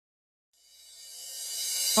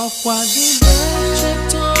Ọkwa gị bụ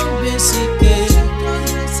cheta obi sike,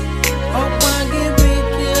 ọkwa gị bụ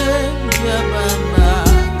ike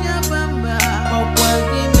Jabamba, ọkwa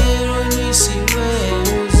gị mere onye isi wee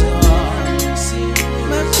ụzọ,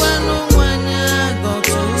 mekwanụ nwanyị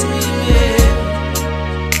agọtụrụ ime,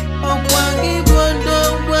 ọkwa gị bụ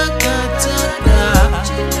odogwu akataka,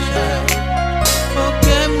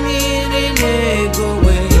 oke mmiri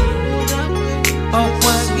na-egowe,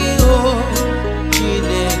 ọkwa gị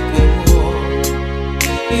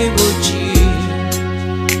Ibuchi,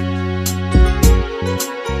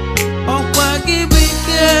 ọkwa gị bụ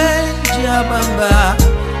ike Jabamba,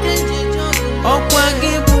 ọkwa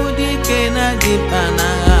gị bụ dike na dịpa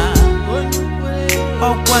n'agha,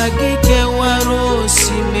 ọkwa gị kewara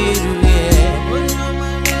osimiri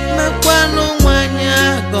mekwanụ nwanyị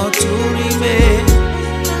agọtụrụ ime,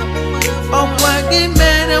 ọkwa gị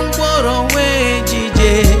mere mkpọrọ wee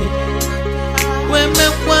ejije wee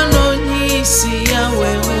mekwanụ onye isi ya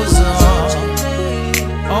wee ụzọ,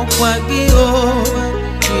 ọkwa gị o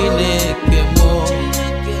Chineke m,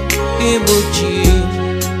 Ibuchi,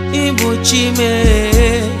 Ibuchi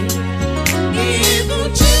mee,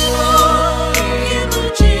 Ibuchi o,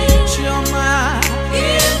 Ibuchi Chioma,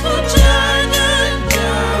 Ibuchi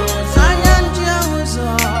anya ndị ụzọ,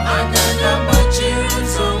 agaga gbachiri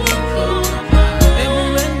ụzọ nwoke ọma,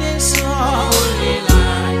 ebube ndị nsọ,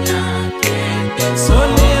 olileanya nke ndị nsọ,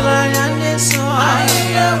 olileanya ndị nsọ,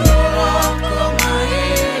 ahịhịa nwụrụ ọkụ ma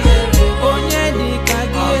ihere, onye dịka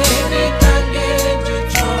gị eji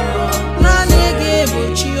chọrọ, naanị gị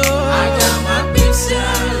Ibuchi o, aga m akpịsị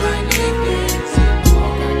ala nye gị ezi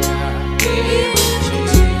ọkaka,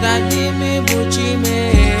 Ibuchi, dadị m Ibuchi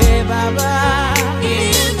mee baba,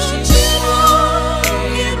 Ibuchi o,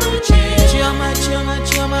 Ibuchi Chioma, Chioma,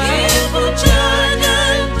 Chioma, Ibuchi anya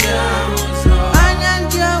ndị ụzọ, anya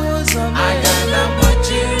ndị ụzọ agala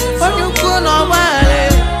gbachiri ụzọ, onye ukwu n'ọgbagharị,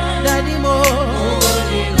 dadị m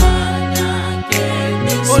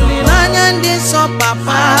olileanya ndị nsọ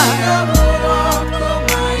papa,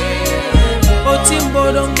 oti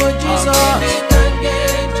mgbọrọngọ Jizọs,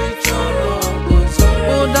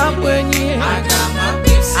 ụda kwenye aga m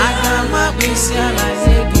akpịsị ala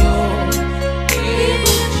nye gị o,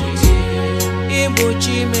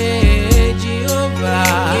 Ibuchi mee Jehova,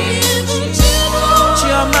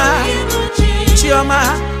 Chioma, Chioma,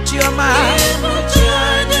 Chioma,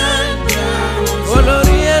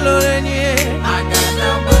 olori elorenye,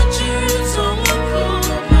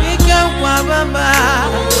 ike nkwa Bamba,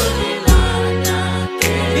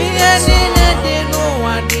 ihe niile dị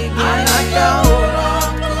n'ụwa dị gị n'aka o,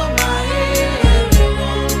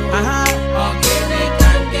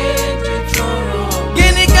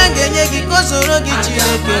 gịnị ka m ga-enye gị ka o soro gị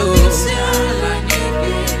Chineke o,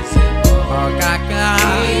 ọkaka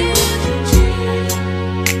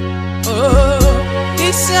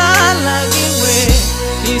isi ala gị nwee,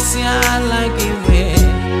 isi ala gị nwee,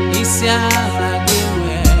 isi ala gị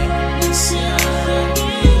nwee, isi ala gị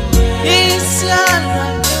nwee, isi ala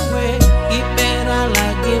gị nwee, ikpere ala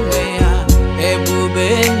gị nwee ya, ebube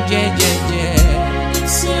njejeje,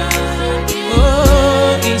 isi ala gị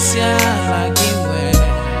nwee, isi ala gị nwee,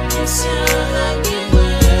 isi ala gị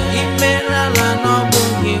nwee, ikpere ala n'ọbụ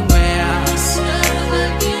gị nwee ya, isi ala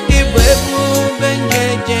gị nwee, ịbụ ebube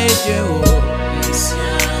njejeje o,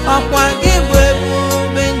 ọkwa gị bụ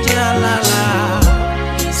ebube njialala,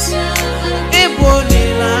 ịbụ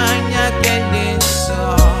olileanya nke ndị nsọ,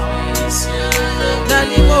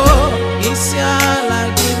 dadị m isi ala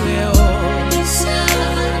gị nwee o, isi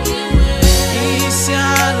ala gị nwee, isi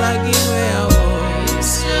ala gị nwee o,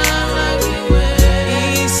 isi ala gị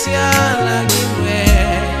nwee, isi ala gị nwee,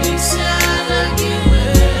 isi ala gị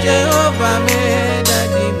nwee, Jehova mee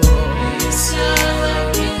dadị m, isi ala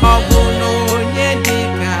gị nwee, ọ bụ na onye dị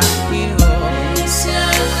ka gị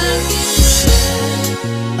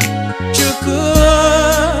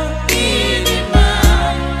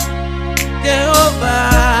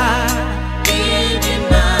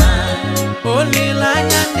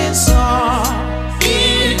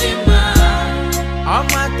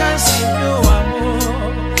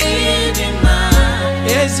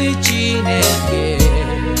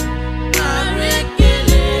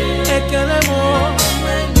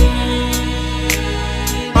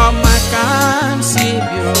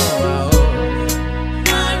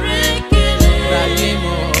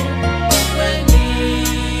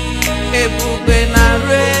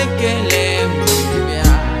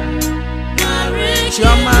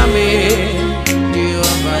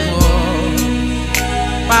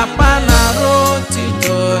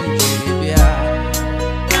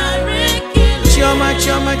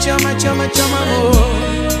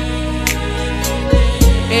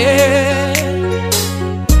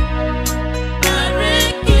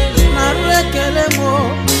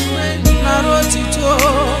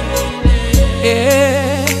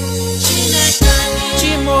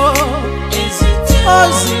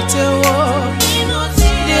ozitewo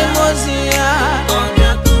ndị mozi ya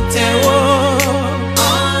tewo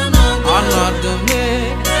ọnọdụ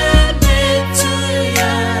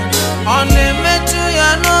ọ na-emetụ ya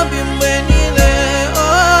n'obi mgbe niile.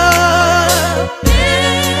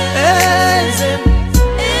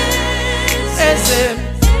 Eze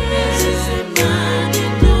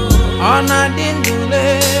ọ na-adị ndụle.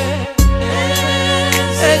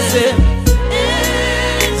 Eze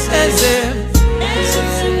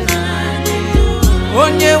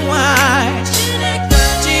onye nwanyị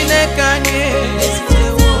Chineke anyị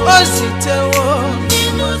o zitewo ndị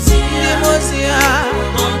mozi ya.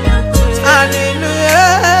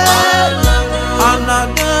 Hallelujah.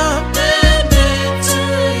 Ọnọdụ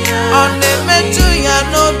ọ na-emetụ ya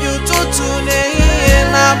n'obi ụtụtụ n'ehihie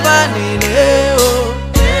n'abalị.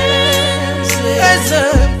 Eze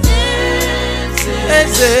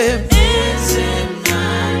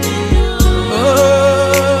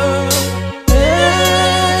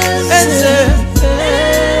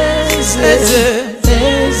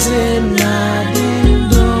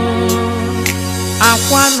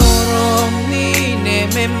akwa nụrụ m niile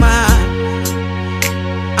mema,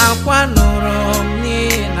 akwa nụrụ m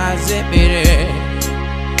niile na-aza ekpere,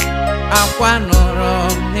 akwa nụrụ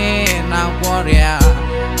m niile na-agwọ ọrịa.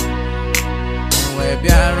 Mgbe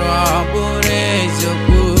bịara ọ bụrụ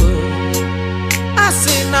eziokwu, a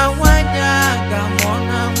sị na nwanyị a ga-amụ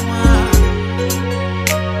na nwa.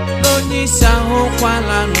 N'onye isi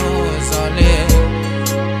ahụkwala n'ụzọ lee,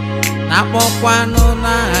 na-akpọkwanụ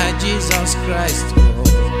n'aha Jizọs Kraịst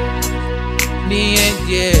n'ihe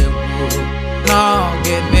dị egwu na ọ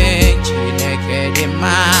ga-eme. Chineke dị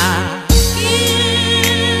mma,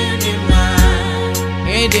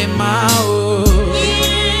 ịdị mma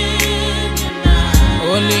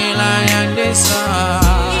olileanya ndị nsọ.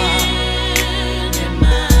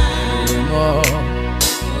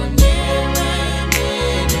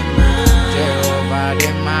 Jehova dị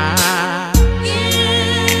mma,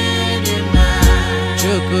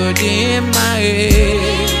 Chukwu dị mma,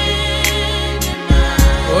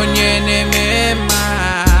 onye na-eme mma.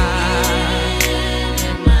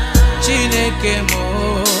 Chineke m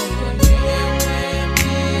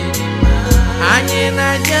anyị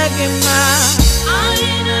na-aja gị mma.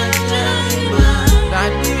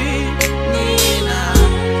 Daddy, Nina,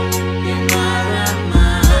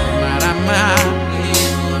 mara mma,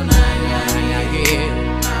 ịhụnanya gị,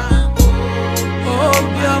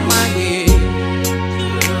 obiọma gị,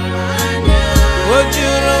 o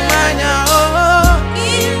juru m anya.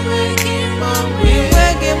 Iwe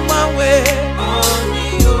gị mgbanwe,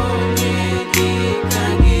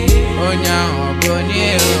 onye ahụ bụ onye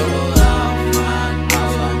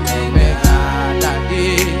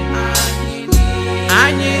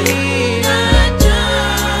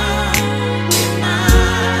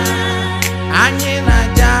anyị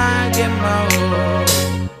na-aja gị mma.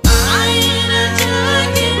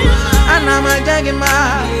 Ana m aja gị mma.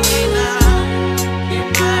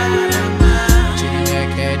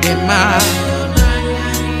 Chineke dị mma,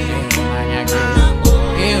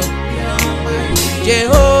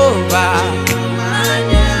 Jehova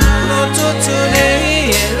n'ụtụtụ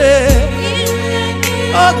n'ehihie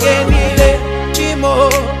oge niile. Chimo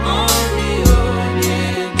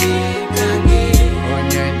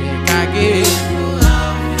onye dịka gị,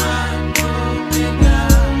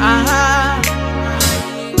 aha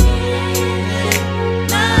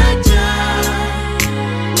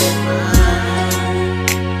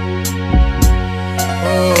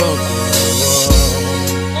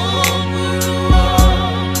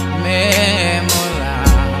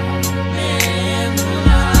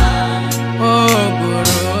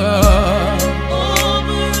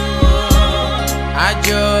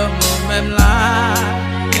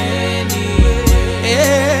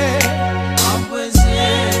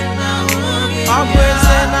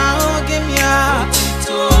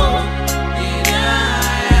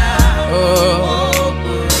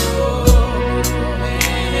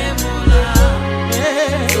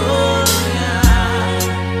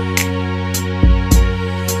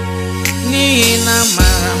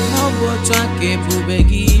ebube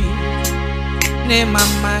gị n'ịma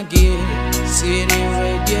mma gị siri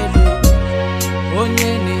redelu.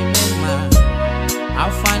 Onye na-eme mma,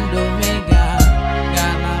 Alpha and Omega,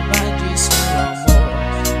 galaba Jesu n'ọgbọ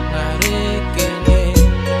nara ekele.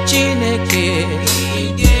 Chineke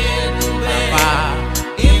Papa,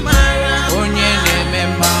 onye na-eme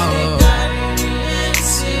mma,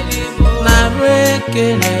 nara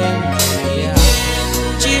ekele ya.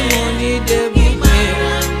 Chimonide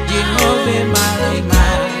Jehova mara mma,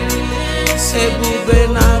 ebube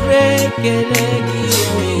nara ekele gị,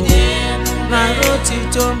 nara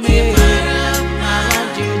otito me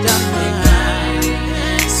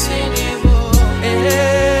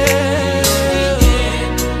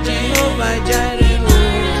Jehovah Jireh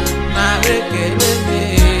marekeleme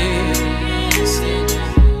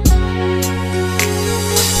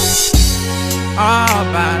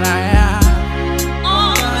Obaraya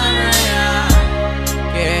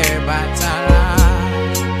kebatara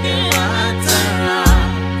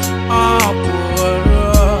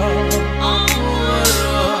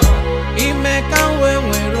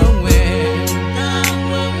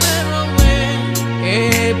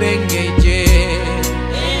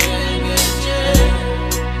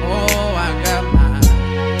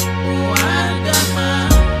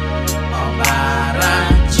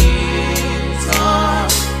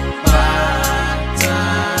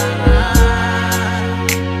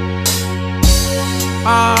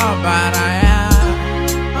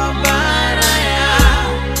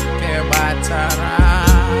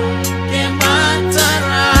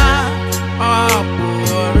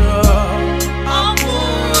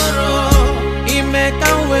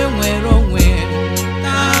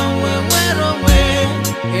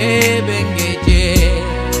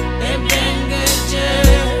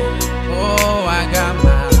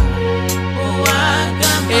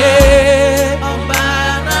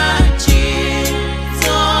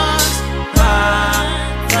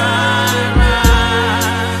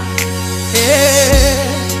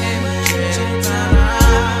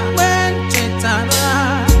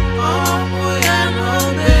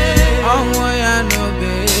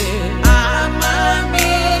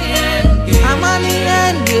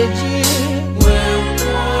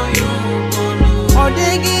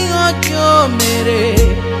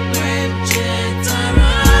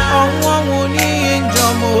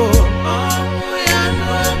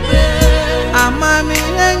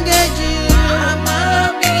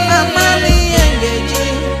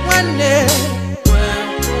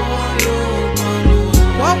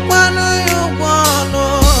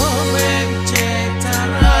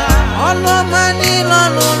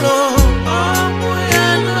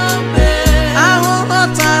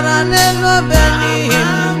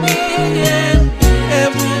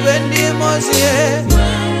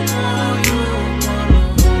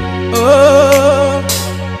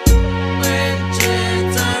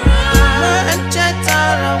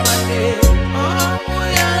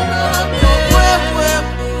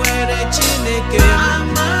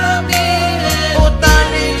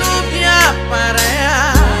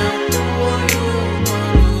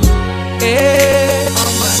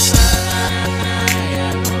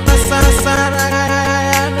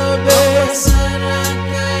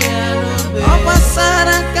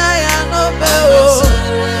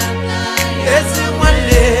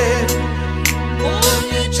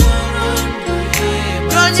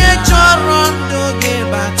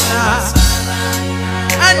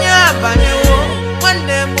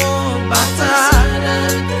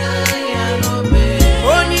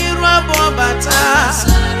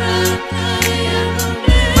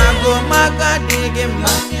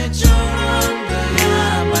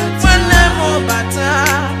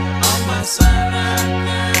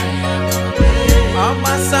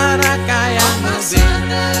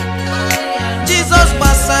Jesus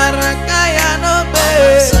basara kaya no be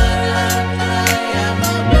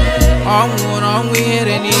onwu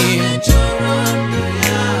here ni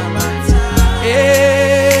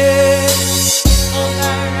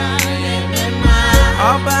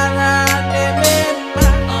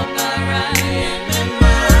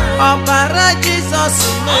Obara Jesus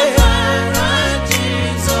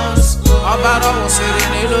Obara osiri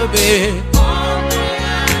nilobe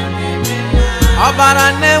Obara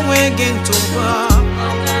nenwegi ntuba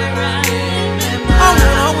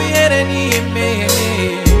onwu here ni eme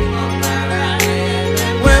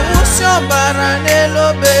we wusi obara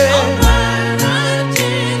nilobe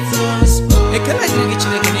ekele gị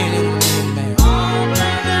Chineke niile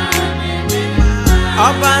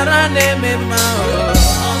Obara na-eme mma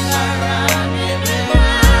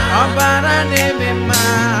Obara na-eme mma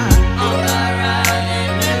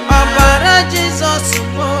Obara Jesus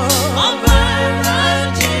mo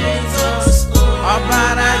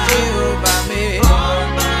Obara Jehovah me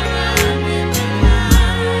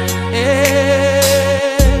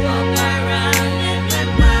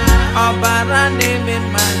Obara na-eme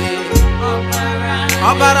mma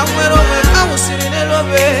Obara nwere onwe ka wụsiri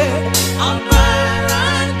n'elobe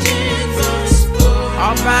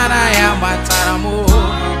Obara ya gbatara m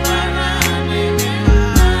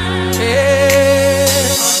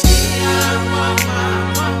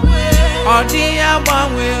ọ dị ya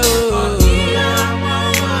gbanwe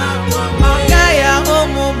ọ gaghị ahụ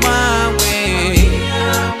m gbanwe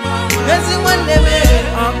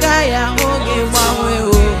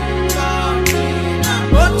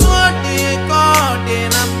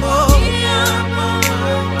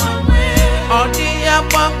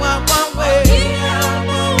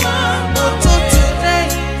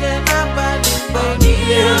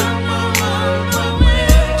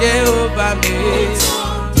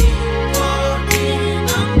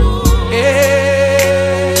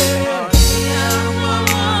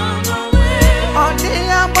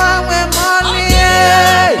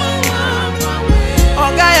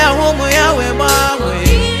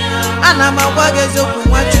eziokwu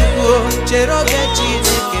Nwachukwu chere oge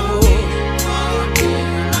Chineke bụ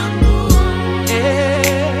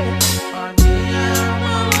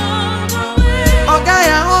ọ gaghị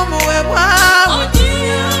ahụ m wee gbanwe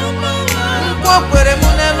nkwa o kwere m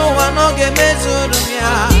n'elu ụwa n'oge mezuru m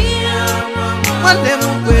ya nwanne m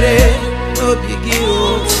kwere n'obi gị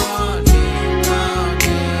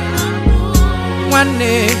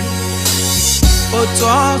nwanne otu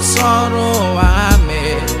ọsọrọ ụwa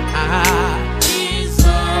mee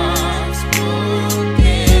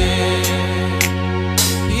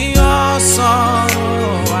ihe ọsọrọ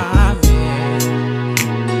ụwa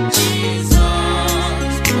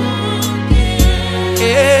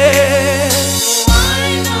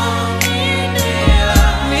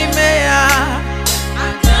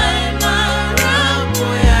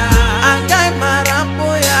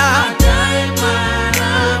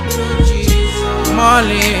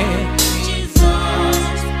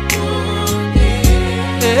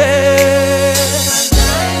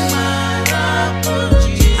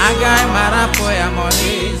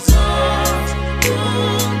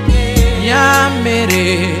ya mere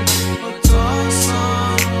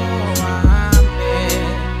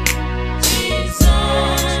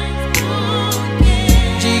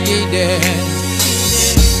jigide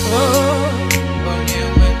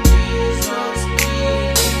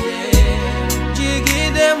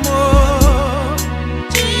jigide mo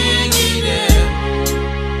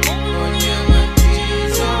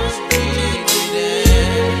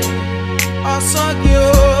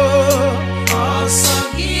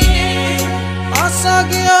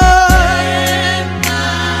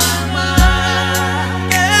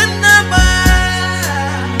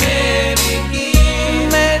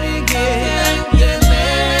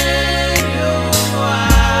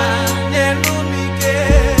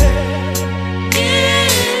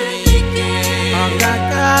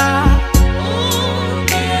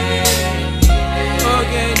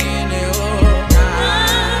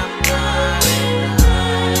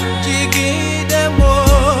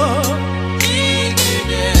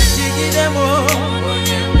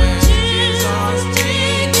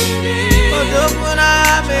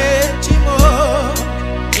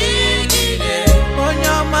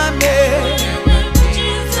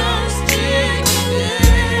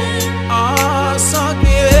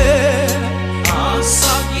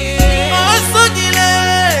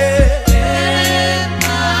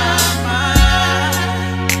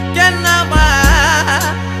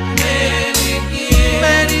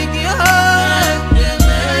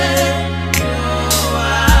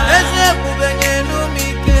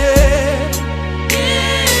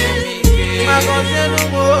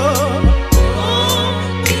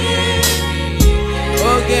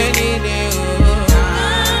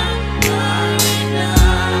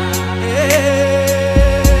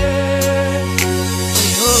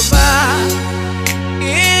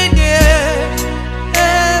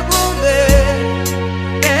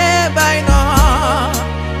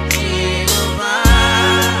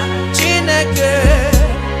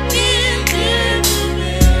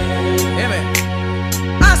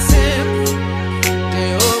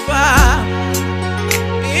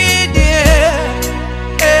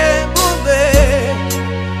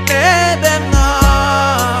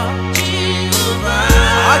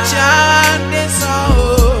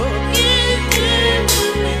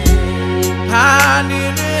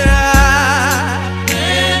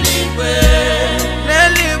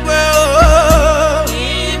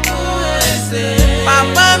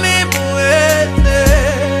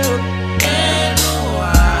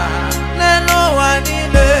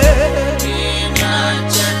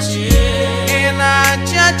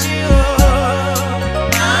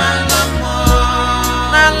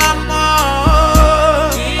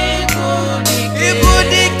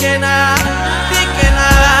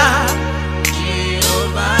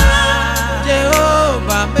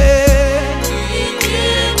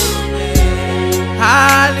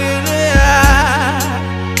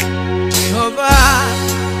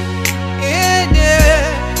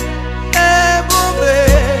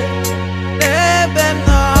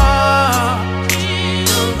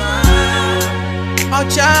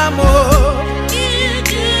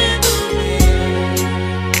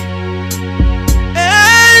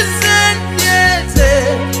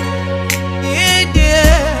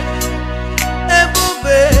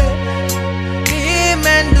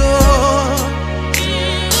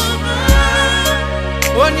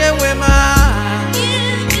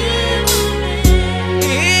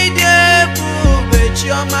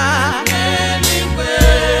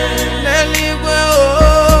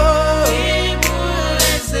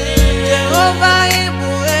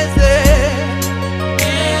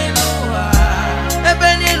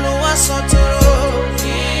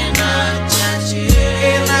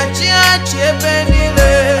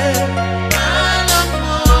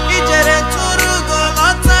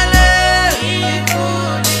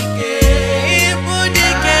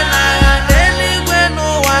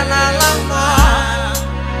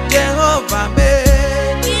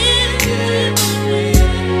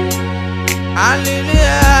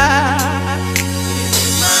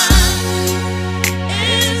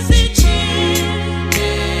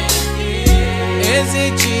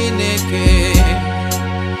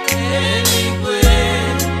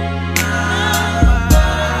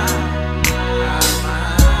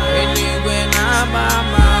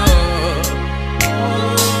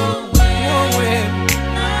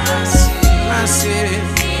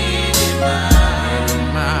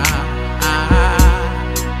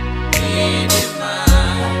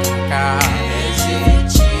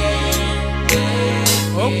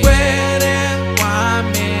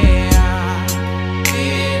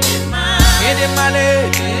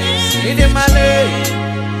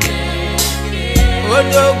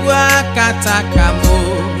Odogwa katakamo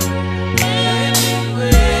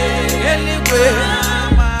eligwe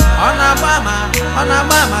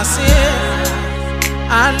onabama si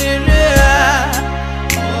hallelujah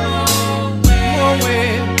mowe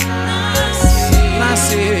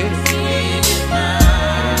nasi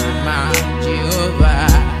ma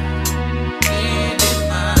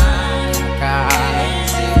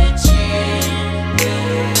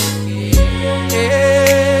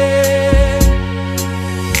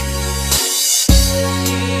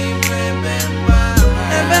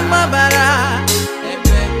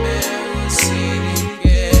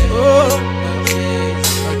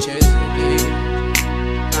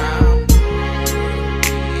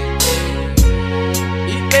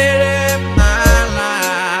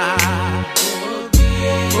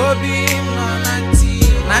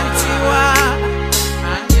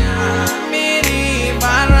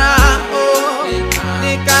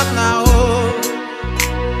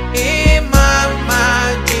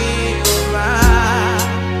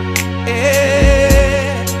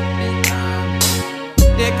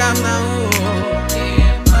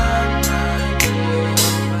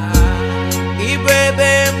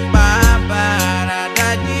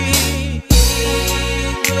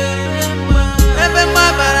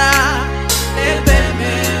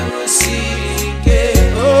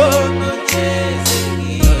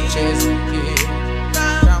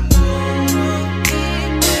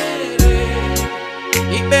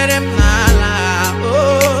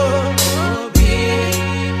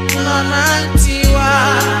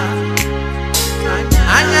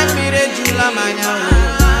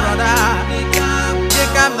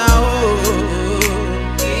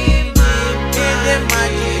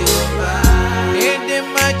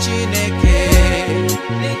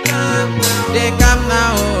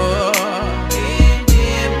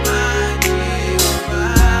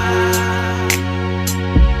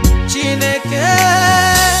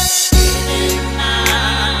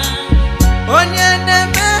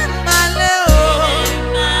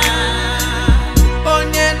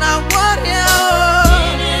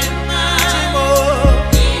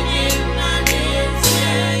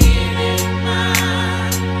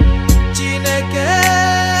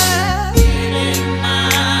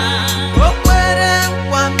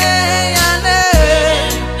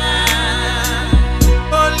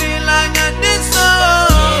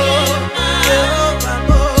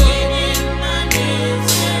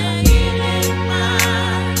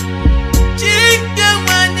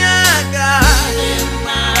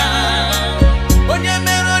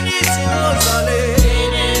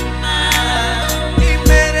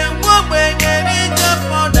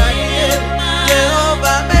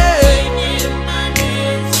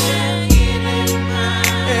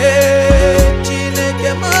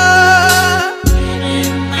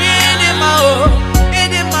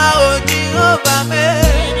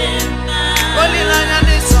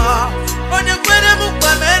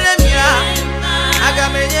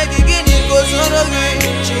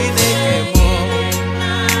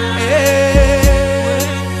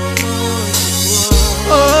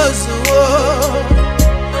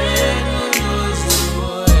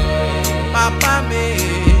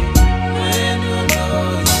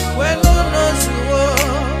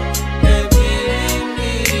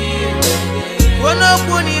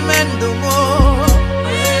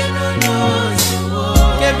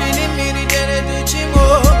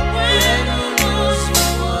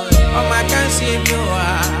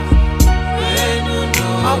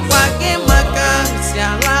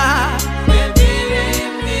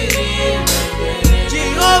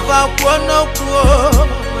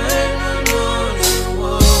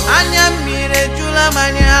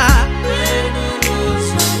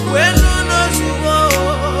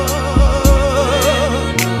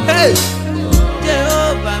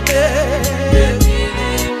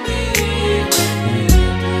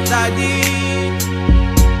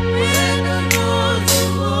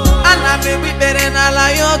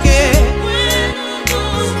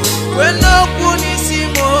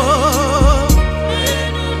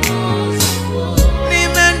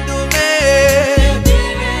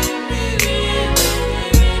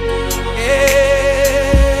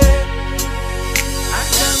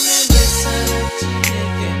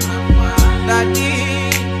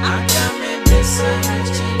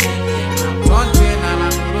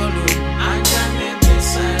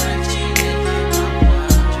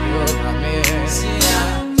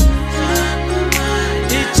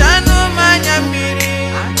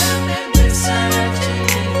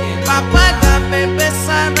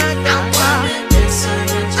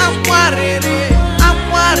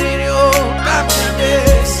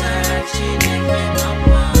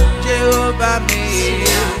Jehovah me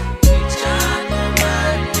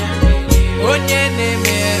onye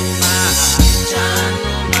na-eme mma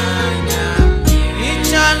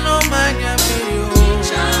ichano manya mmiri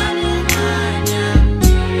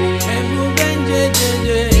ebube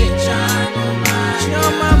njejeje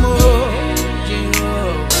chioma mo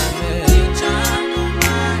Jehova me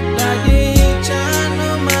dadi ichano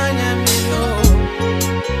manya mmiri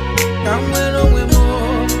ka m nwere onwe m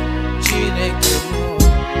Chineke m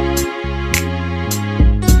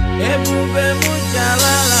ebube m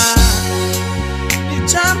jalala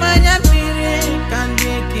ichamanya mmiri ka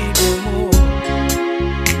ndị kibo m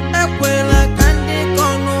ekwela ka ndị kọ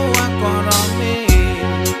n'ụwa kọrọ m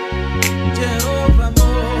Jehova m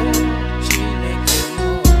Chineke m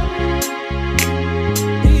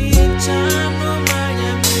ichanụ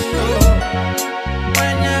manya mmiri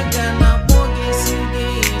nwanya ga na kpọ gị si gị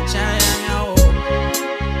hicha ya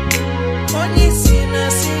onye isi na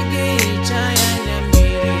si gị hicha ya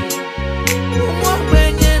mmiri ụmụ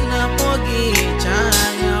ogbenye na-akpọ gị hicha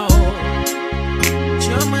ya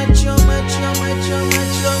chioma chioma chioma chioma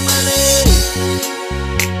chioma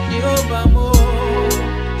Jehova m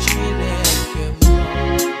Chineke m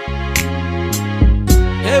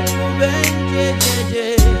ebube njejeje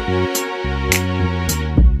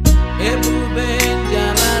ebube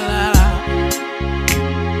njalala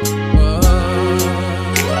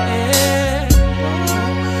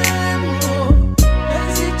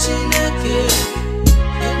ezi Chineke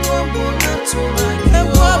ebe ọ bụ na tụrụ gị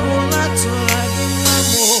nwa m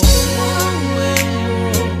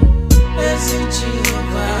ezi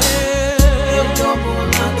Jehova ebe ọ bụ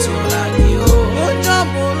na tụrụ gị onye ọ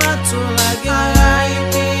bụ na tụrụ gị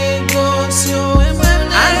agaghị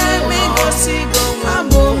igosi go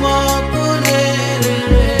abụ m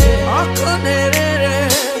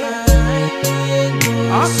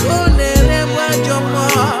ọkụ na-erere gbajọ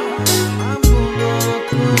mmụọ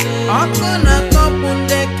ọkụ na-akpọpụ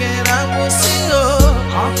ndị kere agbụsị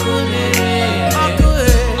ọkụ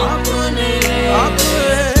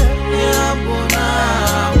ya bụ na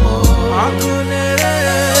amụ ọkụ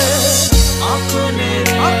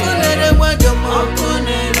na-ere gbajọ mmụọ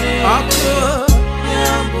ọkụ ya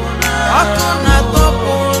bụ na ọkụ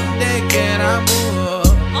na-akpọpụ ndị kere agbụsị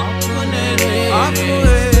ọkụ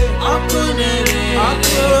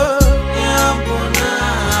ya bụ na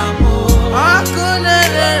amụ ọkụ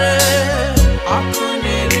na-ere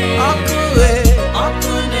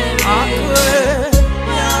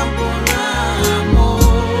ya bụ na amụ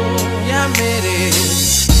ya mere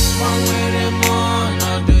gbanwere m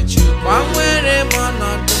ọnọdụ Chukwu gbanwere m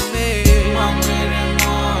ọnọdụ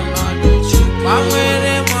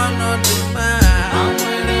gbanwere m ọnọdụ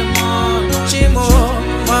Chimo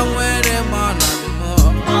gbanwere m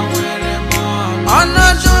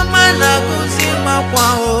ọnọdụ ma na-agụzi makwa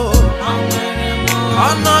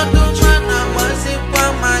ọnọdụ ma na-agbazikwa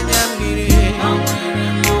mmanya mmiri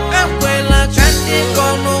ekwela ka ndị kọ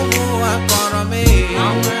n'ụmụ ụwa kọrọ m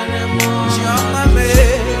chiọma m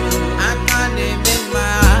aka na-eme mma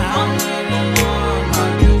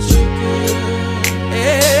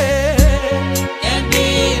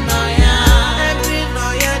ebe nọ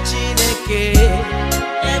ya Chineke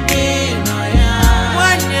ebe nọ ya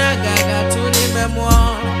nwanyị agaghị atụ n'ime mmụọ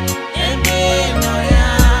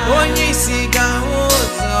onye isi ga-ahụ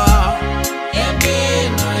ụzọ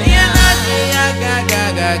ihe na-adịghị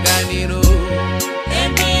agaga n'iru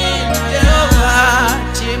Jehova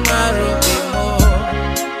chimara obi m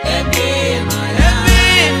ebe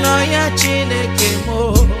nọ ya Chineke m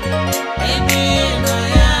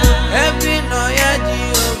ebe nọ ya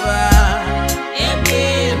Jehova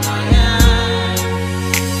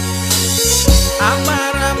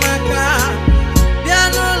agbara maka bịa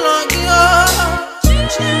n'ụlọ gị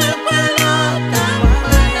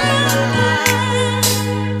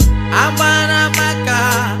agbara maka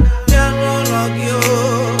bịa n'ụlọ gị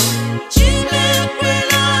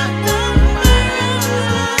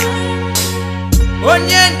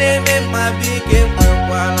onye na-eme mma biko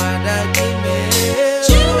ekwekwala ada gị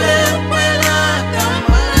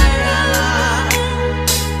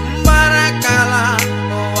mgbarakala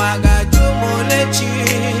ụwa ga-ajụ m olechi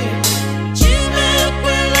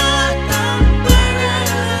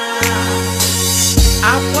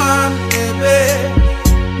akwa m ebe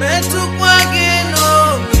metụkwa gị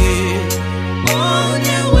n'oge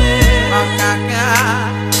ọkaka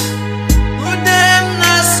ude m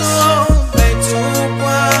na-asụ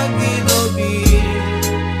metụkwa gị n'obi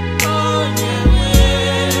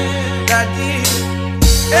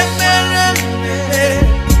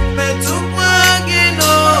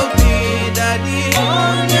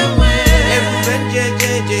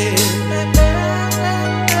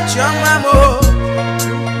Chiomamo,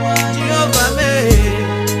 Jehovah me,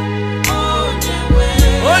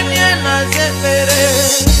 Onye na zefere,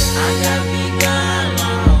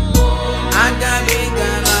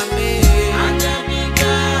 Agabigala me,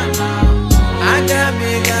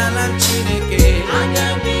 Agabigala Chineke,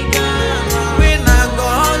 we na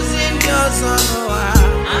gozi ndị ọzọ n'ụwa,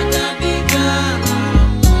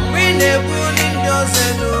 we na-ebu ndị ọzọ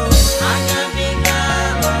elu,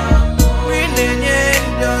 we na-enye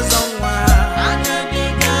ndị ọzọ nwa,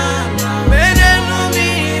 mere n'ubi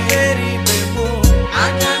iberi ibe mụ,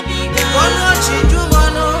 ọnụ ọchị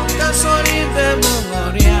jụmanụ ka sọrọ ibe mụ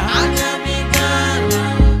ṅụrịa,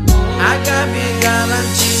 agabigala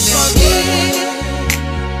Chineke.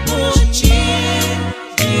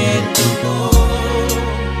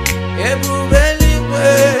 Ebubeligwe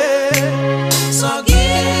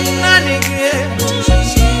naanị gị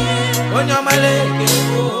onye ọmale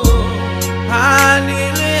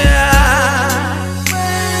haleluya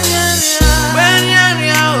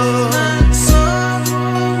gbenyeria o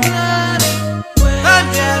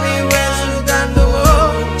abịara iwezuga ndụ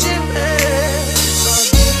chime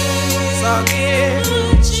sọ gị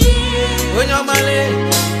onye ọmale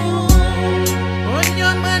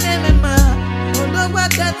mema odogwa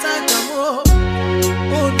kata kamo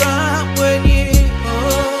udo akwenyi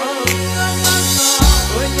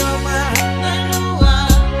onyoma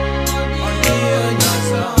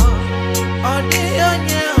odi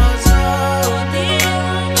onye ọzọ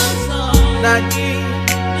nagi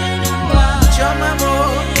chomamo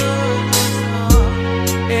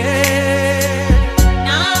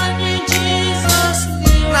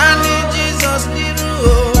nani Jesus niru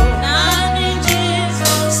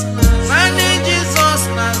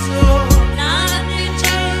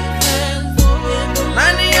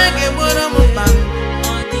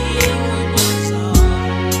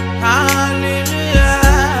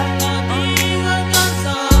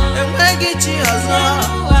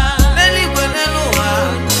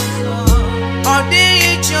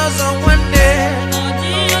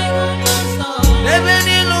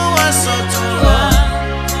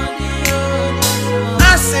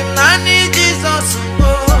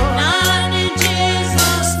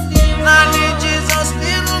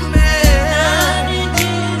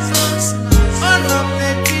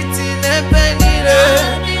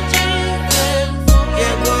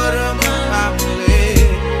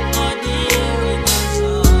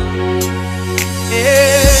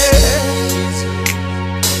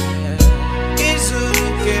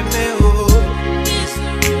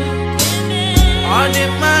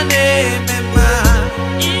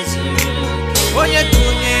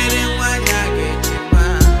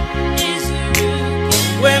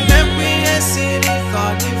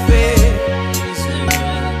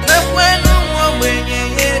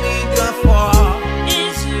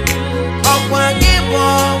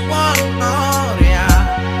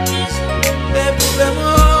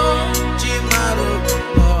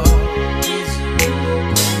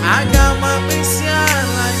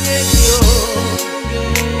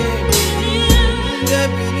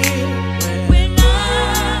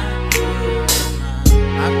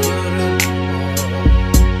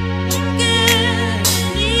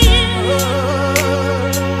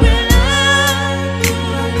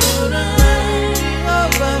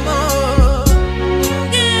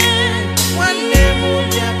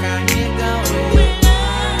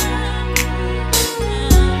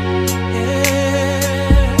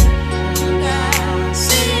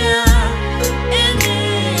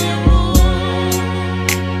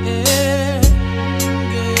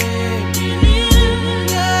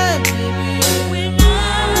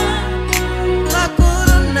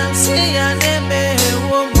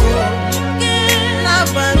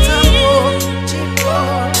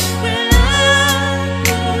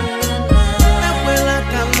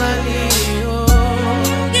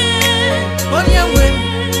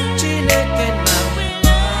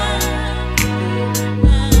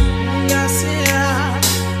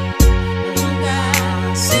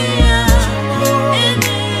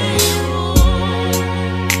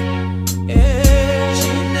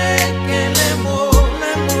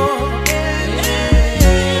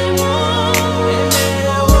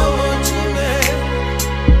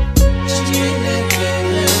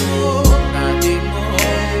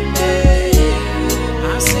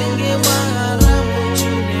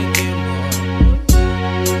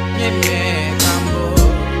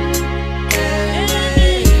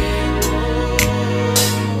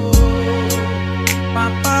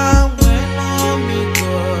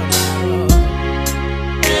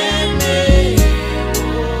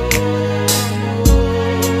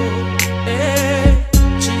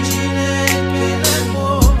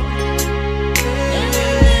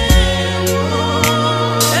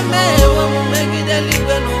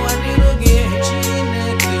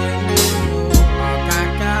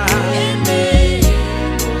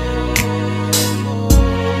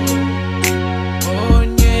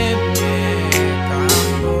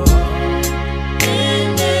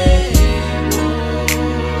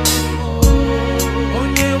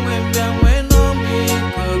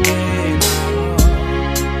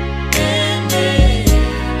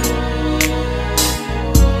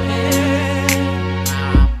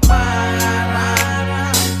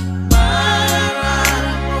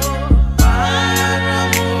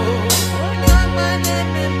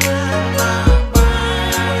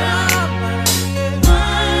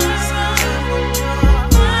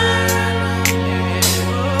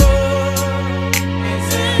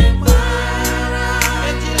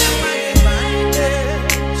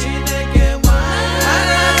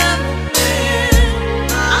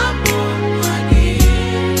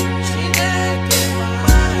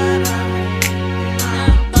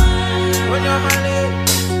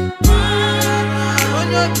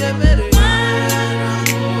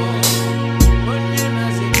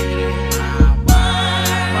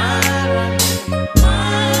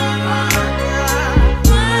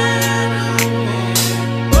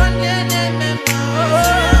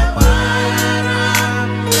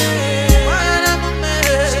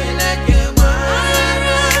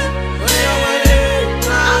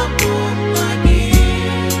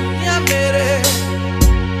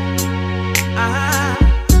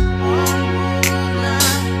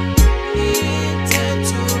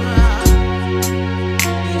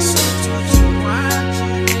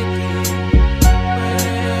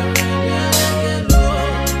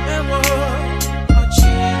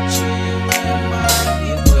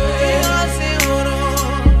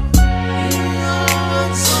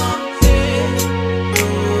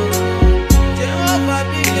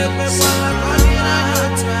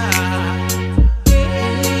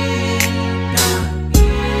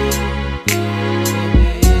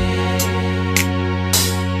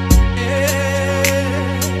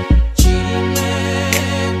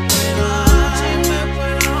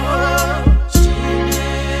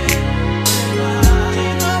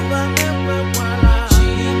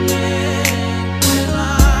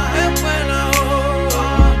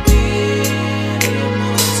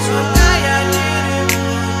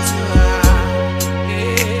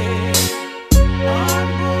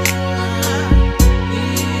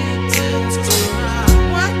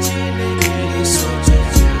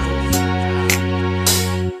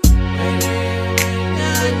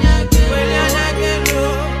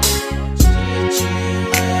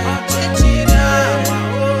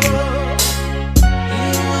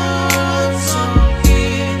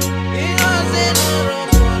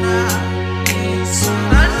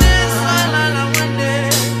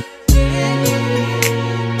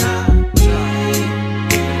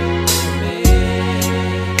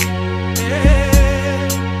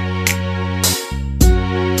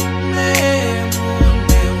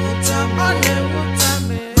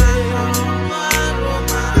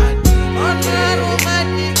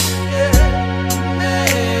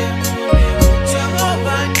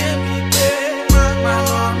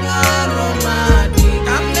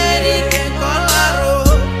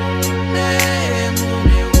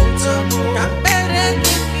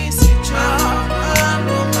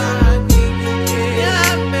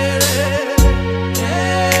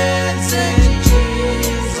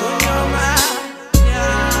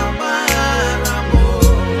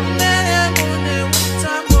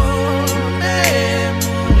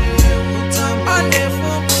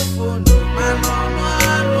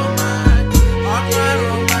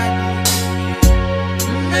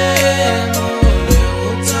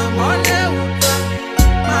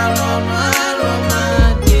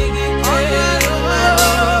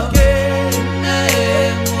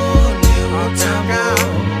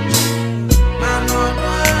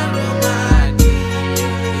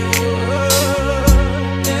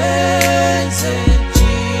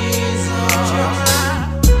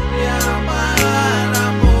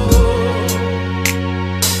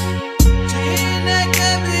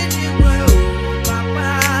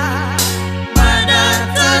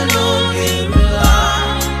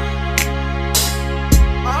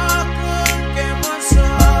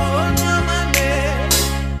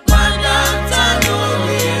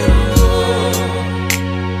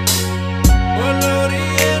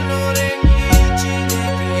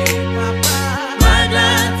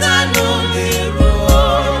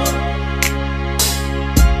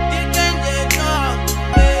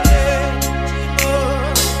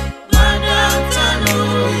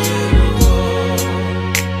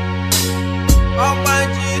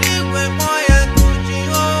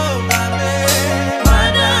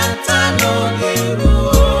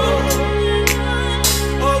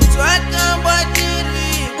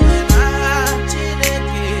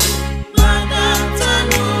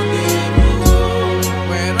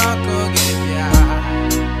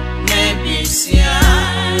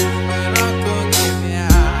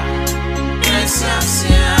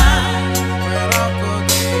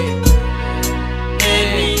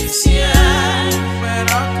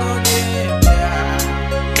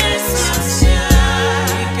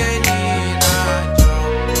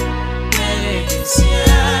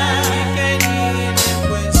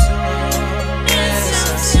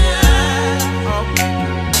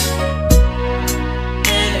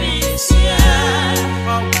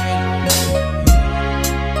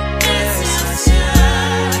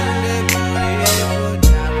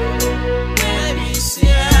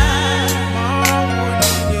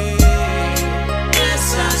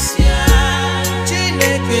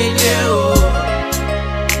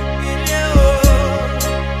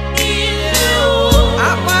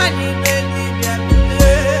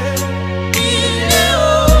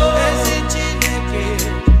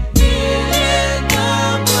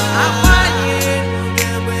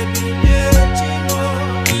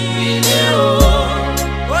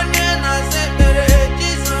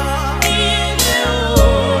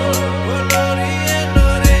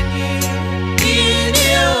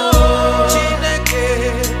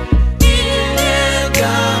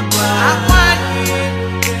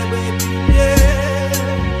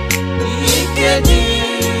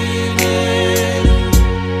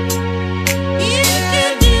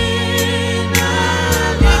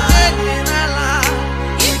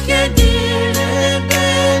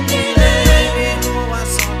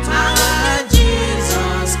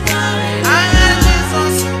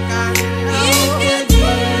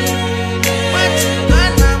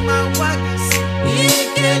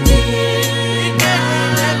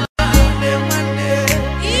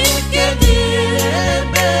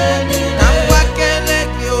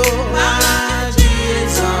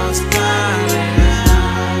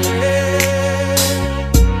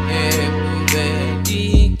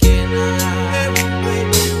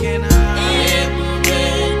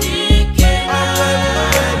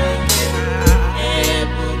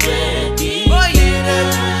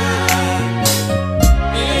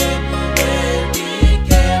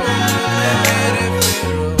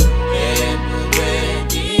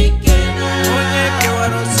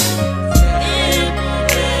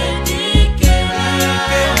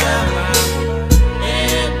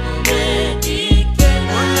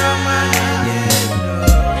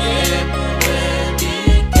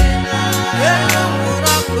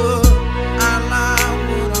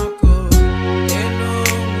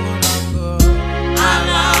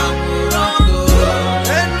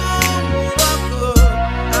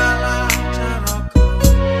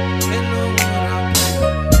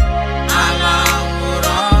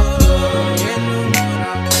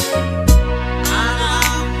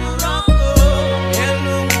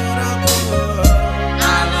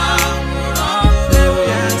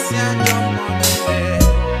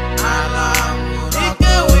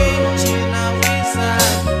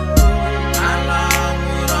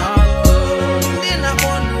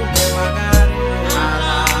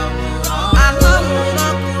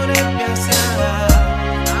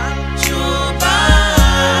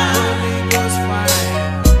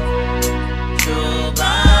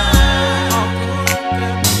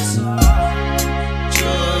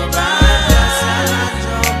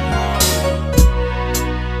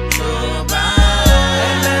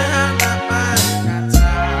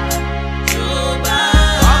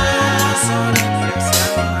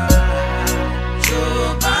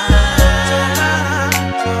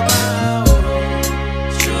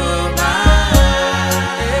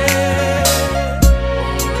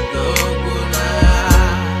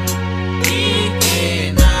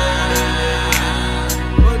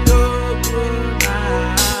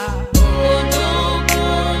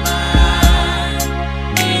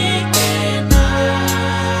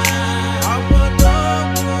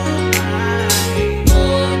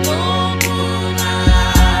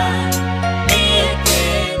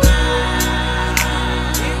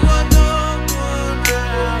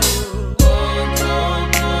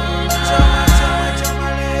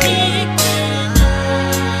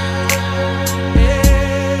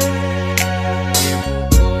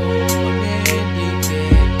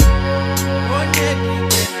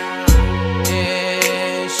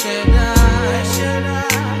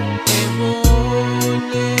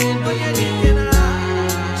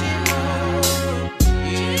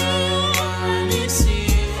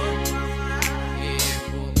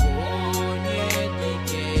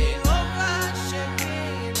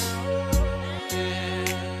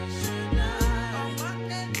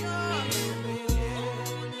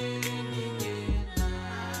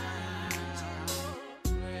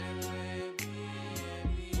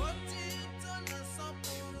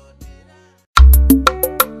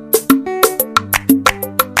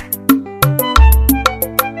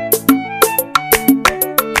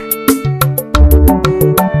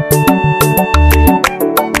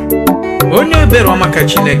ebere ọma ka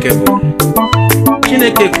Chineke bụ.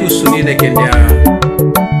 Chineke kusu niile ke ndị agha.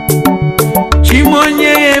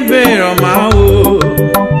 Chimonye ebere ọma o.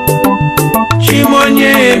 Chimonye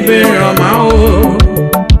ebere ọma o.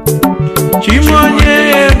 Chimonye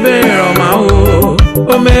ebere ọma o.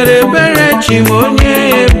 O mere ebere chimonye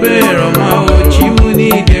ebere ọma o. Chimuni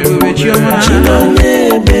derube chioma. Chimonye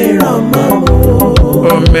ebere ọma o.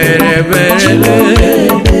 O mere ebere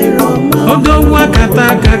Odogwa kata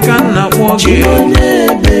kaka na kwoge. Chimonye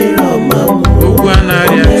ebere ọma o. Ogwa na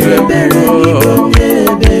ria tuebere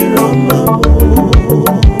ọma o.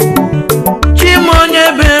 Chimonye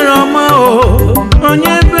ebere ọma o.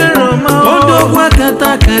 Onye ebere ọma o. Odogwa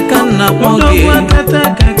kata kaka na kwoge. Odogwa kata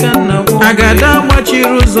kaka na kwoge. Agada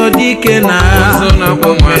gbachiri ụzọ dike na azụ na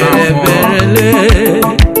ebere.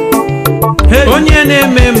 Onye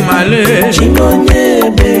na-eme mmale. Chimonye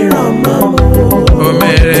ebere ọma o. O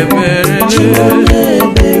mere ebere. Chimonye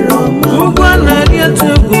ebere ọma o. Ugwa na ria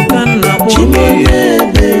tuegwu ka nna kwoge. Chimonye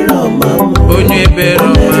ebere ọma o. Onye ebere ọma.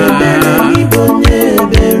 Onye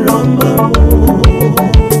ebere ọma o.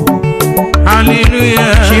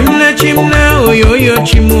 Hallelujah. Chimle chimle oyoyo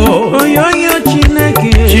chimo. Oyoyo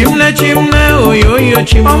Chineke. Chimle chimle oyoyo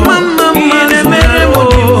chimo. Mama mane mere mo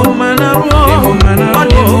manaro.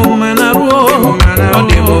 Odimu manaro.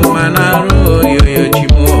 Odimu manaro oyoyo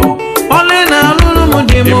chimo. Ole na lulu mo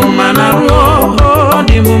dimu manaro.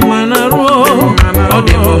 Odimu manaro.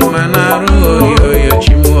 Odimu manaro oyoyo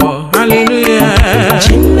chimo. Hallelujah.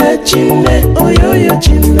 Chimle chimle oyoyo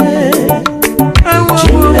chimle.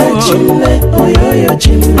 Chimle oyoyo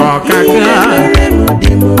chimle. Okaka.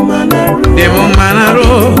 Demu manaro. Demu manaro.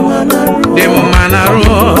 Demu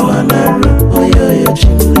manaro. Oyoyo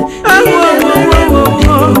chimle.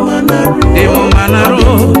 Demu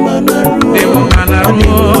manaro. Demu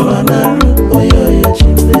manaro. Oyoyo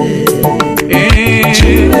chimle.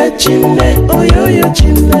 Chimle oyoyo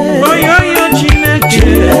chimle. Oyoyo Chineke.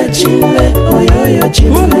 Chimle oyoyo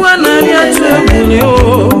chimle. Ugwa na ria tuebule o.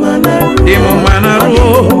 Demu manaro.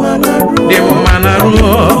 Demu manaro.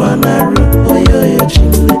 Oyoyo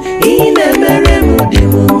chimle. Ine mere mu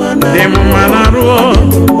demu manaro. Demu manaro.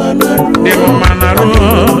 Demu manaro.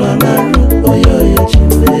 Oyoyo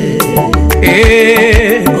chimle.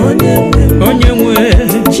 Onye nwe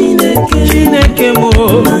Chineke mo.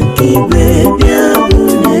 Nakigwe bịa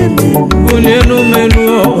Bulenu melu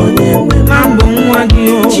na mbụ nwa gị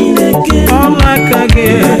o. Chineke. Ọla aka gị.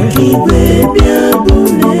 Nakigwe bịa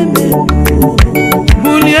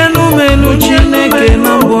Bulienu melu Chineke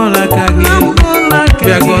na mbụ ọla aka gị.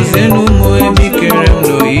 Bịa gọzie n'ụmụ ebikere m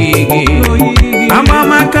n'oyi gị.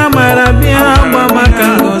 Agbamaka mara bịa, agbamaka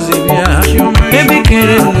ngọzi bịa.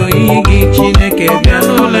 Ebikere m n'oyi gị Chineke bịa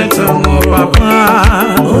n'oleta mụ papa.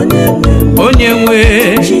 Onye nwe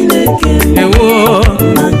ewo.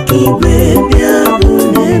 Nakigwe bịa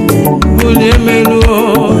Bulie melu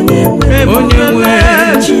onye nwe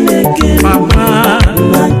Chineke. papa.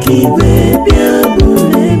 Nakigwe bịa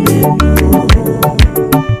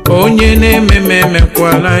Onye na-ememe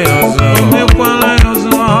emekwala ya ọzọ.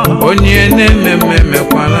 Onye na-ememe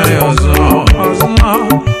emekwala ya ọzọ.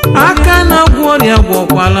 Aka na-agwọ ọrịa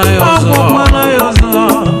gwọkwala ya ọzọ.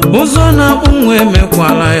 Ụzọ na-akpụ nwa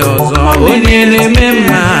emekwala ya ọzọ. Onye na-eme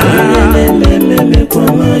mma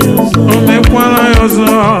omekwala ya ọzọ.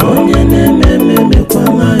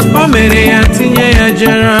 O mere ya tinye ya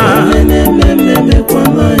jera.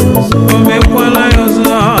 Omekwala ya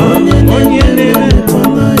ọzọ. Onye na-eme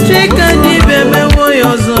Chika dibe mewo ya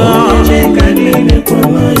ọzọ.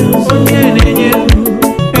 Onye na-enye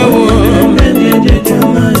ewo.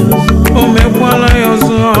 Omekwala ya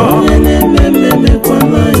ọzọ.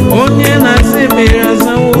 Onye na-asị mere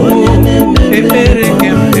azawo. Ekpere ke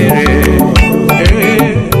mpere.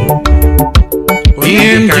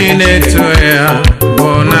 Ihe m ji na-eto ya bụ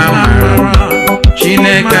na mara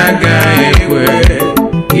Chineke agaghị ekwe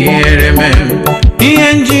ihere mee. Ihe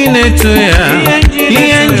m ji na-eto ya,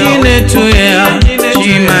 ihe m ji na-eto ya,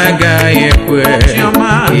 Chima agaghị ekwe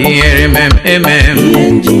ihere mee emem. Ihe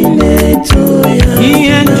m ji na-eto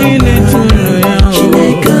ya,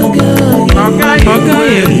 ọ gaghị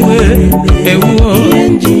ekwe ewuo.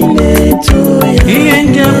 Ihe m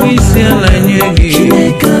ji akpụ isi ala nye gị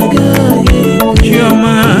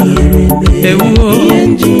Chioma ewuo. Ihe m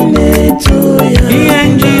ji na-eto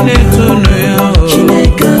ya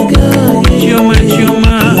Chioma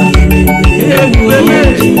Chioma ewuo.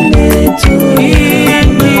 Ihe m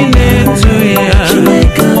ji na-eto ya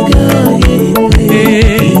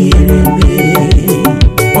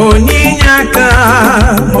Onyinyeaka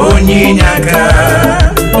Onyinyeaka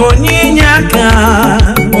Onyinyeaka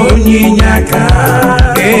Onyinyeaka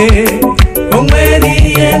o nwere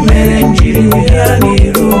ihe mere njiri bịa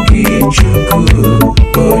n'iru gị Chukwu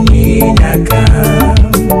onye inyeaka.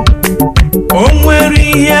 O nwere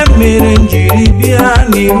ihe mere m jiri bịa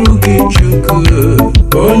n'iru gị Chukwu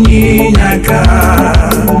onye inyeaka.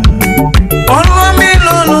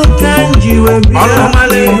 Ọlụmilụlụ ka m ji wee bịa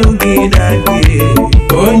n'iru gị Daddy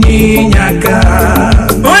onye inyeaka.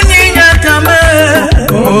 Onye inyeaka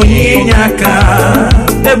mee onye inyeaka.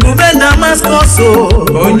 Ebube Damascus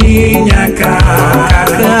onye inyeaka.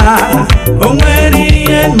 O nwere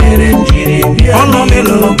ihe mere m jiri bịa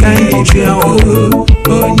ọlụmilụlụ ka m ji bịa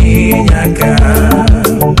onye inyeaka.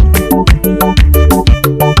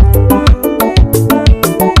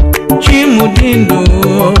 Chimudindo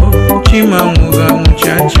chimanwuga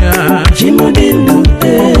muchacha. Chimudindo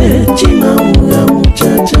chimanwuga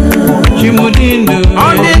muchacha. Chimudindo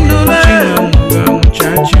chimanwuga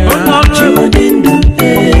muchacha. Chimudindo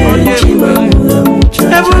chimanwuga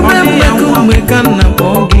muchacha. Ebube mgbe ka nna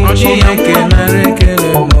kpọọ gị Chineke nara ekele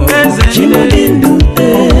m. Chimudindo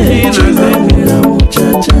chimanwuga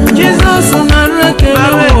muchacha. Jizọs nara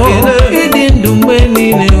ekele m. Ịdị ndụ mgbe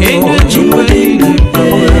niile. Chimudindo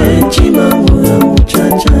chimanwuga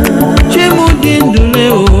muchacha. Chimudindo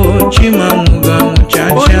leo chimanwuga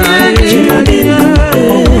muchacha.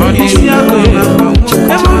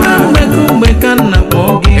 Ebube mgbe ka nna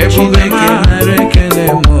kpọọ gị Chineke nara ekele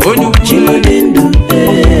m. Chimudindo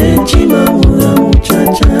chimanwuga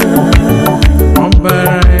muchacha.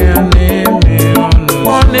 Ọbara ya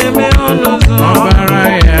na-eme ọnụ ụzọ. Ọbara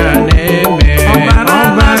ya na-eme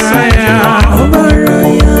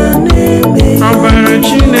ọbara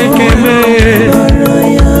Chineke mee.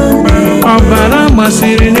 Ọbara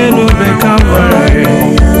gbasiri n'elu obe Kalvarị.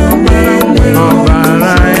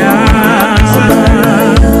 Ọbara ya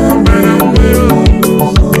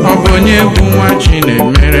ọ bụ onye bụ nwa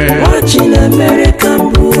Chinemere.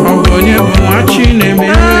 Ọ bụ onye bụ nwa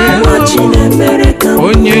Chinemere.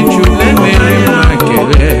 Onye Chukwu mere ma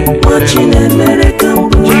kelee.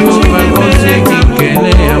 Jehova gọzie gị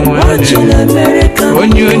kele ya nwanne.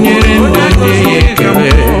 Onye nyere ndụ nye ya ekele.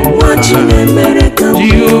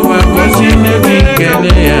 Jehova gọzie gị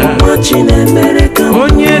kele ya.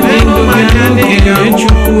 Onye dị ndụ ga-ekele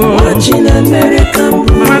Chukwu.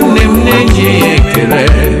 Nwanne m na-eji ya ekele.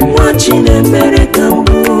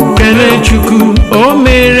 Kele Chukwu. O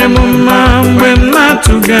mere m mma mgbe m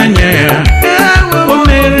na-atụghị anya ya. O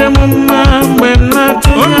mere m mma mgbe m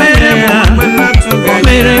na-atụghị anya ya. O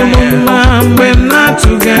mere m mma mgbe m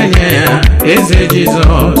na-atụghị anya ya. Eze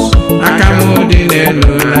Jizọs aka m dị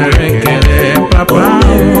n'elu nara ekele papa.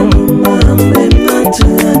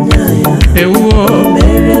 Ewuo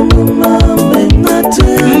mgbe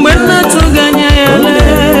m na-atụghị anya ya lee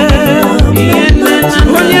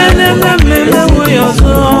onye na-eme mmemewo ya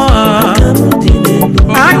ọzọ.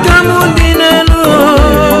 Aka m dị n'elu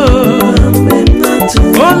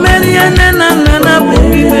o mere ihe nne na nna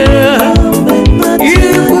na-apụghị mere.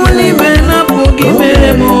 Ikwu n'ibe na-apụghị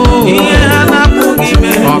mere m. Ihe ha na-apụghị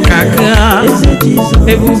mere ọkaka.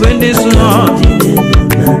 Ebube ndị nsọ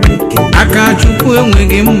aka Chukwu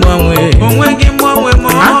enweghị mgbanwe.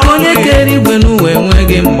 Aka onye kere igwe n'ụwa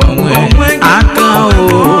enweghị mgbanwe. Aka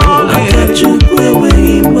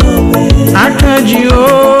aka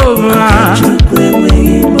Jehova.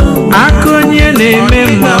 Aka onye na-eme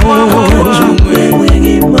mma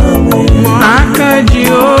aka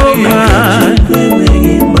Jehova.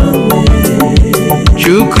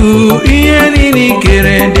 Chukwu ihe niile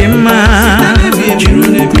kere dị mma.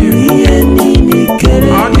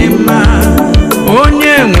 Ọ dị mma.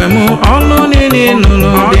 Onye nwe m ọlụ niile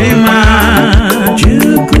nụrụ dị mma.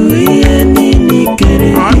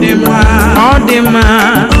 Ọ dị mma. Ọ dị mma.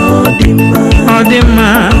 Ọ dị mma.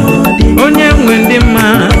 Onye nwe ndị mma.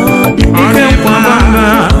 Ike nkwaba mma.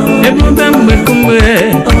 Ebube mgbekumgbe.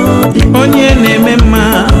 Onye na-eme mma.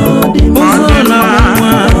 Ụzọ na-agba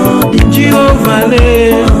nwa. Jehova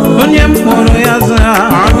lee. Onye mkpọrọ ya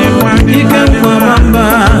zaa. Ike nkwaba mba.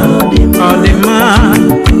 Ọ dị mma.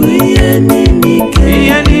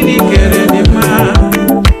 Ihe niile kere dị mma.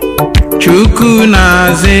 Chukwu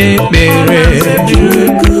na-aza ekpere.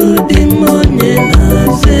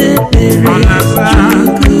 Ọ na-aza.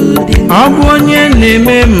 Ọ bụ onye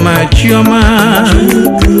na-eme mma chiọma.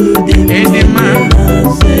 Ịdị mma.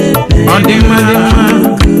 Ọ dị mma dị mma.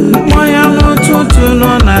 Mkpọ ya n'ụtụtụ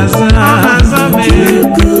nọ na-aza.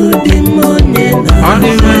 Ọ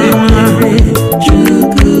dị mma dị mma.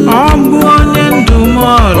 Ọ bụ onye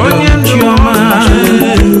ndụmọdụ chiọma.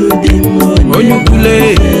 Onye ukwule.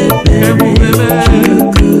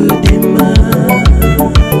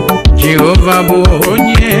 Jehova bụ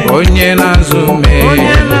onye na-azụ mee.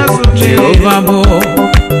 Jehova bụ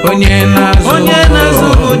onye na-azụ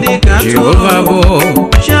Jehova bụ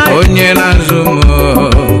onye na-azụ m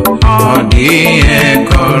ọ dị ihe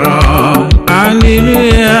kọrọ.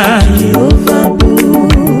 Hallelujah. Jehova bụ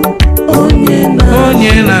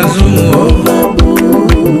onye na-azụ m,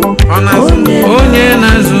 onye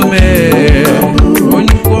na-azụ m,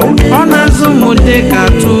 ọ na-azụ m dị ka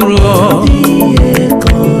atụrụ.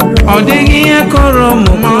 Ọ dịghị ihe kọrọ m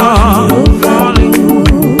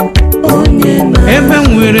ebe m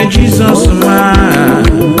nwere Jizọs ma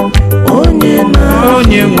onye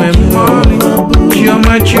nwe m,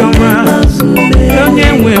 chioma chioma, onye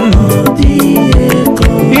nwe m.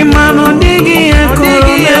 Ịma na ọ dịghị ihe kọrọ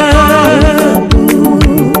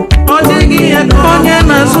onye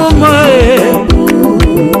na-azụ m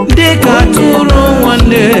dị ka atụrụ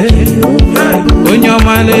nwanne, onye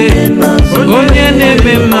ọmale, onye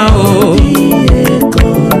na-eme mma o.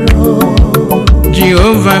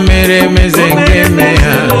 Jehova mere emeze nke eme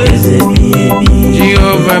ya,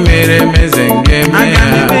 Jehova mere emeze nke eme ya,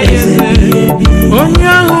 onye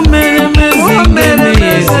ahụ mere emeze nke eme ya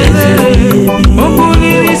eze. O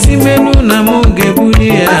buliri isi melu na mụ ga-ebuli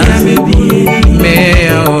ya, mee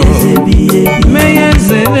ya o, mee ya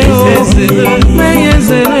ezele o, mee ya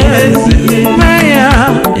ezele, mee ya.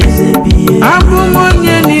 Abụ m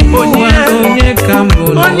onye n'ime ụwa, onye ka mbụ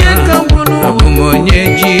n'ụwa, abụ m onye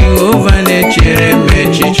Jehova na-echere m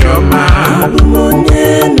echiche ọma.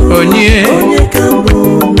 Onye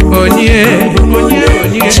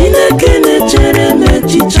Chineke na-echere m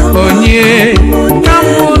echiche ọma. Onye ka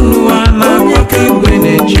mbụ n'ụwa na-agbakọ igwe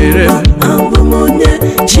na-echere m. Abụ m onye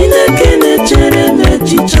Chineke na-echere m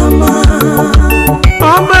echiche ọma. Ọ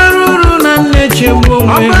bara uru na nne chegbu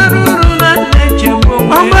onwe, ọ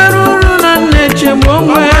bara uru na nne chegbu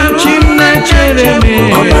onwe, chi m na-echere m.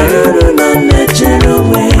 Ọ bara uru na nne chere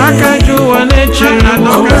onwe, aka ji ụwa na-echere m. ọ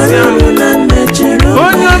bara uru na nne chere onwe,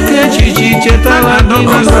 Onye oke echiche chetara gị ọ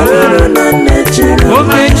bara uru na nne chere onwe,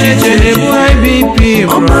 oke echiche na-ebu IBP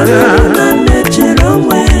ọ bara brọda. uru na nne chere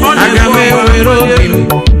onwe. Aga m ewere obi m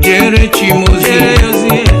jere chi m ozi,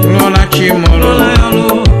 lụọla chi m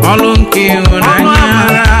ọlụ nke ịhụnanya.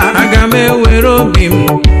 Aga m ewere obi m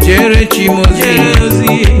jere chi m ozi,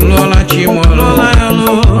 lụọla chi m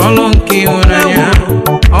ọlụ nke ịhụnanya.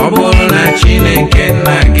 Ọ bụrụ na Chineke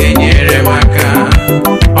nna ga-enyere m aka,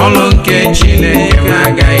 ọlụ nke Chineke m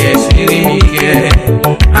agaghị esiri m ike.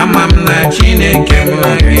 Ama m na Chineke m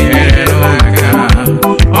ga-enyere m aka,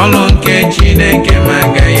 ọlụ nke Chineke m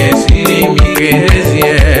agaghị esiri m ike.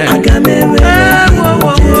 Ezie, Aga m ewere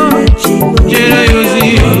jere ya ozi,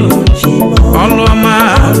 ọlụ ọma,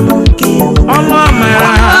 ọlụ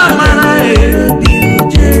amara.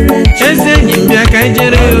 Eze enyi m bịa ka anyị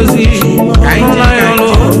jere ya ozi, ka anyị jere ya ọlụ.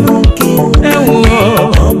 Ewo,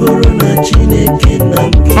 ọ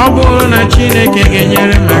bụrụ na Chineke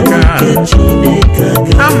ga-enyere m aka,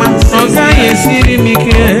 ama m ọ gaghị esiri m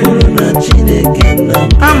ike.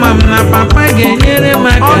 Ama m na papa ga-enyere m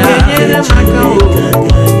aka,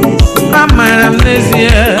 amara m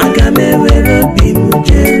n'ezie.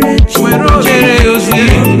 Jere ya ozi,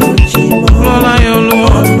 lụọla ya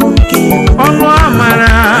ọlụ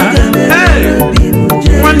amara.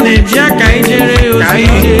 Nwanne bịa ka anyị jere ya ozi,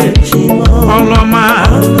 ọlụ ọma.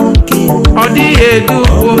 Ọ dịghị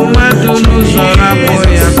edupụ mmadụ n'ụzọ rapụ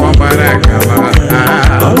ya ka ọ gbara akaba.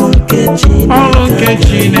 Ọlụ nke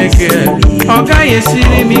Chineke ọ gaghị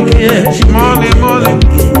esiri m ike ma ọlị.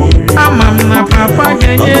 Ama m na papa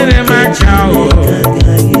ga-enyere m aka o.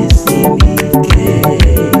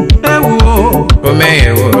 Ewu, o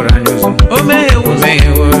megheworo anyị ụzọ, o megheworo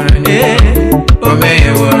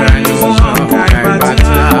anyị ụzọ ka anyị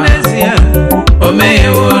bata. O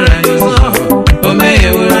megheworo anyị ụzọ, o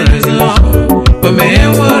megheworo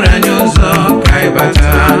anyị ụzọ ka anyị bata.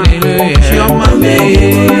 Hallelujah. Chioma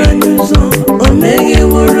megheworo anyị ụzọ, O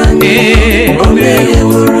megheworo anyị ụzọ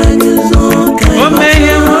ka anyị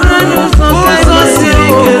bata. ụzọ siri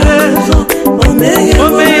ike. O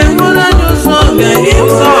megheworo anyị ụzọ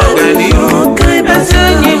ọganihu. Ezi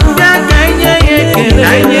enyi m bịa ka anyị nye ya ekele, ka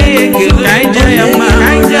anyị jee ya mma, ka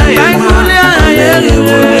anyị bulie aha ya elu.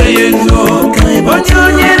 Onye o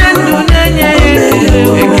nyere ndụ na-enye ya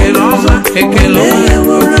ekele ọma,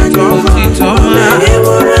 otito ọma.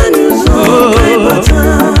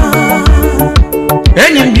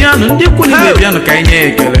 Enyi m bịanụ, ndị ikwu na ibe bịanụ ka anyị nye ya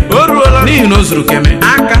ekele, n'ihi na o zuru keme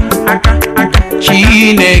aka.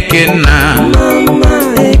 Chineke nna,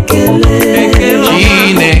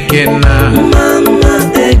 Chineke nna,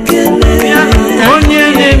 onye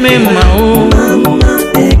na-eme mma o,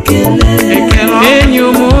 enyi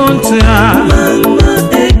ụmụntị ha.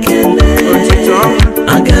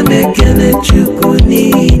 Aga m ekele Chukwu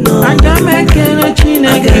n'ihi na Aga m ekele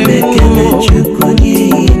Chineke Aga m ekele Chukwu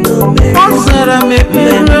n'ihi mara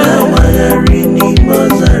mekpere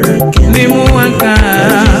n'ime aka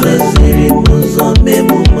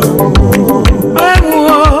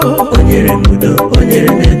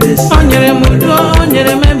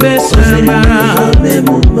onyere m ebe sabara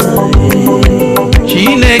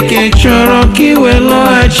Chineke chọrọ ka iwe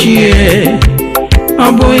lọghachie ọ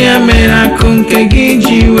bụ ya mere akụ nke gị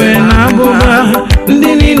ji wee na-abụba ndị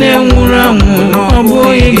niile nwụrụ anwụ ọ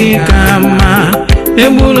bụghị gị ka mma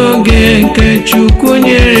egburu oge nke Chukwu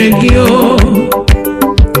nyere gị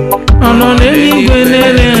ọ nọ n'eluigwe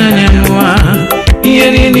na-ele anya n'ụwa ihe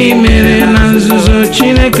niile mere na nzuzo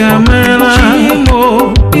Chineke amarala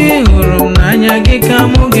ị hụrụ m n'anya gị ka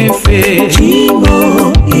mụ ga-efe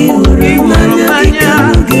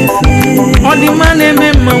ọ dị mma na-eme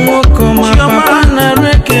mma nwoke ma papa na-arụ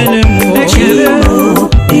ekele m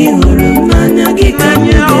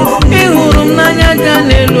ịhụrụ m n'anya ga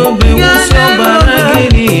n'elu obe wụsị ọbara gị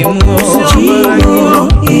n'ime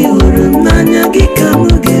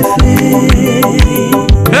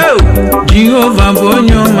Jehova bụ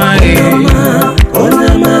onye ọma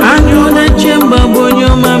anya na-eche mba bụ onye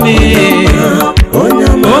ọma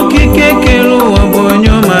okike kere ụwa bụ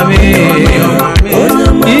onye ọma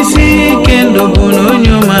isi ike ndụ bụ na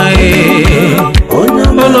onye ọma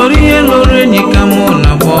olori ihe lụrụ enyi ka mụ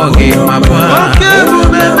na gbọ gị papa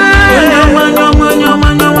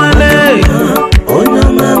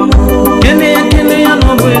kele ya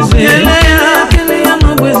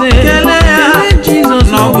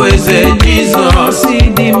n'ọbụ eze Jizọs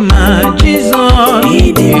ịdị mma Jizọs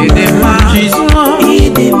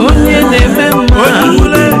onye na-eme mma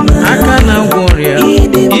aka na gwọrịa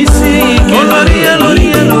isi ike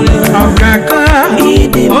ọkaka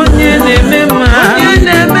onye na-eme mma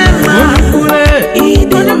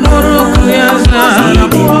onye mụrụ okwu ya zara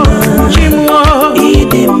chimụọ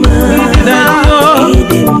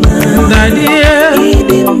dadie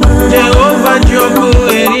Jehova ji ọkụ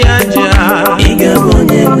eri aja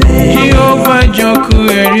Jehova ji ọkụ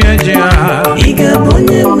eri aja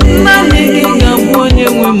naanị gị ga-abụ onye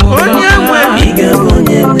nwe m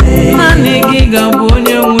naanị gị ga-abụ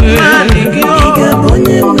onye nwe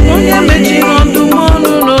onye mechiri ọdụm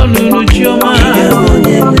ọnụ n'olulu chiọma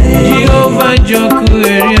Jehova ji ọkụ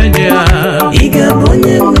eri aja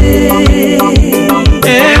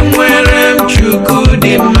enwere m Chukwu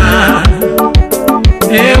dị mma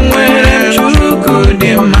enwere m Chukwu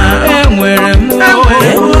dị mma enwere m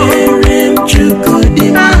Chukwu dị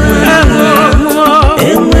mma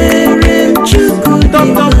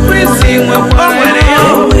Dr. Prince nwekwara ya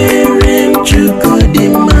Chukwu dị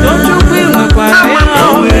mma Chukwu nwekwara ya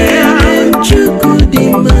Chukwu dị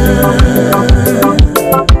mma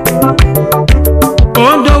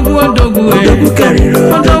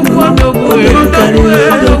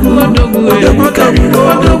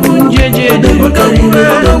odogwu njeje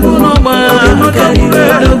odogwu n'ọgba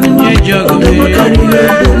odogwu njeje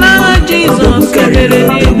n'agha Jizọs kelere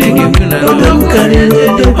niile gị bụ na odogwu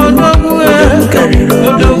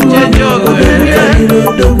njeje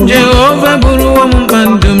Jehova bụrụwo m mkpa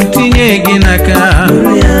ndụ m tinye gị n'aka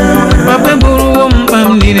papa bụrụwo m mkpa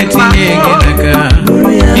m niile tinye gị n'aka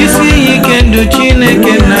isi iyi ike ndụ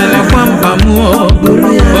Chineke na-elekwa mkpa m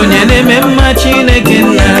onye na-eme mma Chineke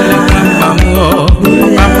na-elekwa mkpa m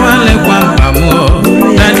papa lekwa mkpa m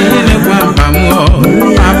dadi lekwa mkpa m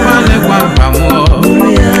papa lekwa mkpa m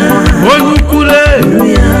onye ukwule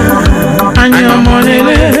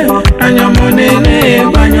anyamonele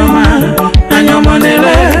banyoma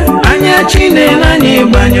anyamonele anya Chineke anyị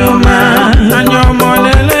banyoma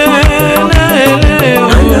anyamonele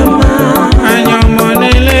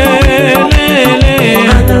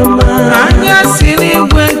anya si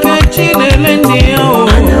n'igwe nke Chineke ndị ya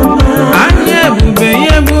anya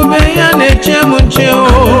ebube ya na-eche m nche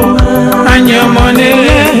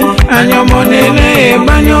anyamonele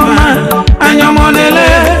banyoma anyamonele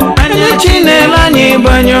anya Chineke anyị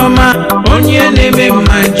banyoma onye na-eme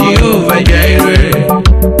mma Jehova Jaire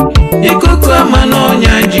ikuku ama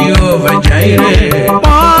n'ọnya Jehova Jaire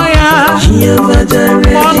kpọọ ya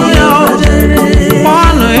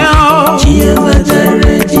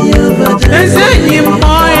eze enyi m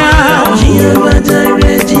kpọọ ya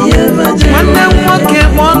nwanne m nwoke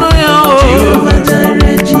kpọọ ya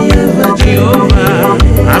Jehova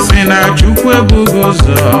asị na Chukwu ebughị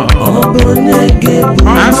ụzọ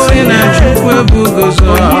asị na Chukwu ebughị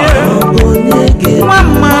ụzọ nwa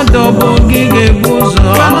mmadụ bụ gị ga-ebu ụzọ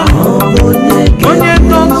onye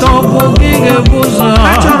dọkịta bụ gị ga-ebu ụzọ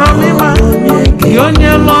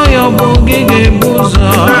onye lọya bụ gị ga-ebu ụzọ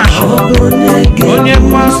onye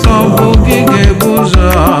pastọ bụ gị ga-ebu ụzọ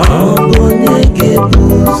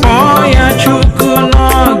kpọọ ya Chukwu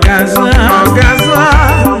n'ọgaza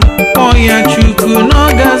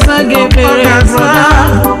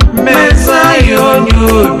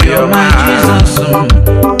ma Jizọs mgbe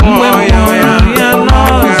mkpọrọ ya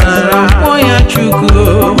n'ọzara kpọọ ya Chukwu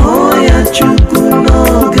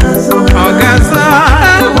ọgaza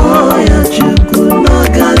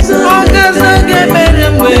ọgaza ga-emere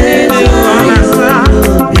mgbe niile ọgaza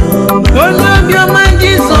onye obiọma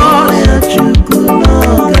Jizọs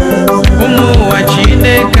ụmụ ụwa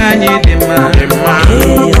Chineke anyị dị mma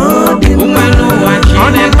ụmụ ụwa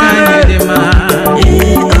Chineke anyị dị mma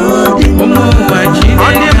ụmụ ụwa Chineke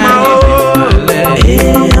anyị dị mma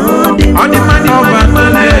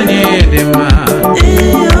ọbatala anyị dị mma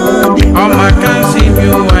ọmaka nsi bi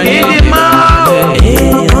ụwa anyị dị mma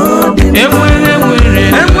enwere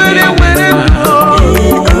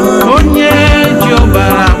onye ji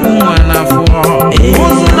ọbara nwa n'afọ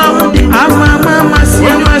ụzụ na ama amasị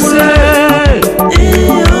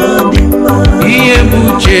ihe bụ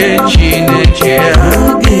uche Chineke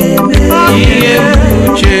ihe bụ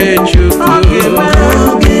uche Chukwu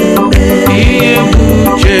ihe bụ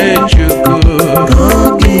uche Chukwu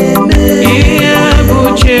ihe bụ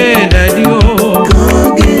uche Dadi o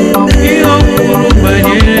ihe o kwuru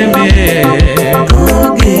banyere m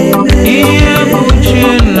ihe bụ uche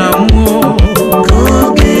nna m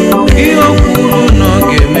ihe o kwuru na ọ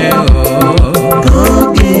ga-eme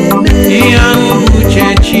ihe ahụ bụ uche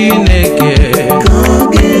Chineke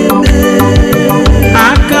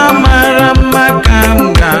aka mara mma ka m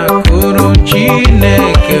ga-akụrụ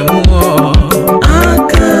Chineke mmụọ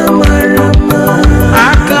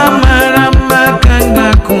aka mara mma ka m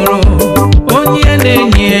ga-akụrụ onye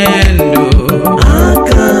na-enye ndụ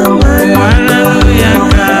ọranụ ya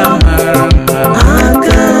ka mara mma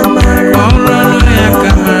ọranụ ya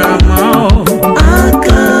ka mara mma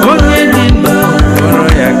onye dị ndụ kụrụ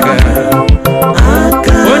ya ka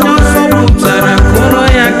onye ọsọ pụtara kụrụ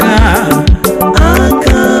ya ka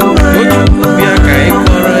Ojukwu bịa ka ị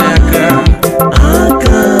kụrụ ya ka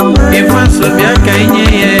Ifaso bịa ka inye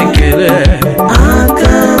ya ekele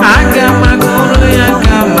aga m akụrụ ya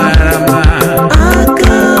ka mara mma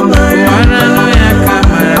ọranụ ya ka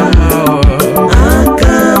mara mma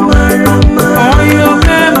oyo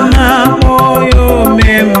mema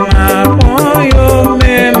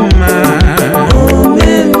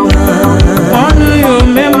ọnụ ya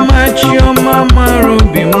omemma Chioma mara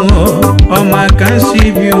obi m ọmaka nsi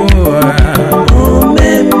bi ụwa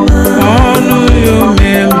ọnụ ya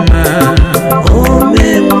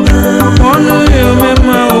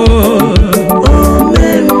omemma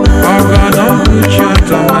ọgọdọ mkpuchi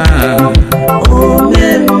ọtọma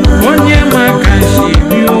onye maka nsi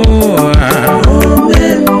bi ụwa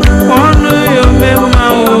ọnụ ya omemma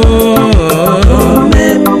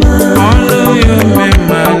ọnụ ya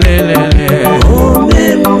omemma lelele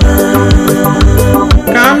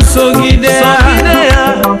ka m sogide ya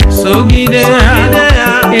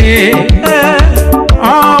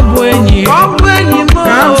ọ bụ enyi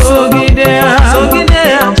ka m sogide ya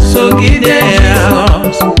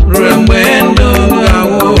ruo mgbe ndụ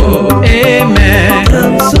ga-agwụ amen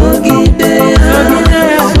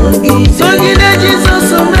sogide Jizọs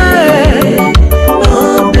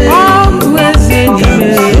ọ bụ ezi enyi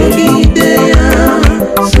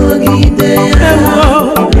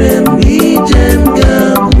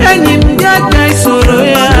enyi m bịa ka ị soro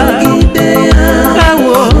ya sogide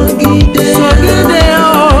ya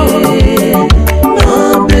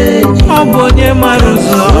ọ bụ onye mara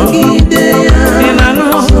ụzọ ị na-anụ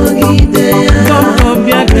dọkọ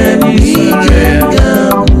bịa ka anyị soro ya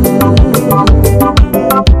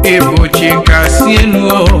ebuchi kasị elu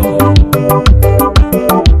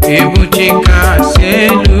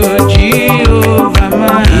Jehova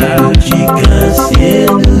ma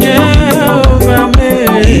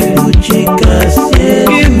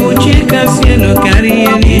ibuchi kasị elu karịa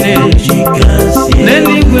ihe niile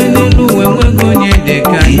n'eluigwe n'elu ụwa enweghị onye dị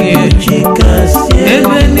ka gị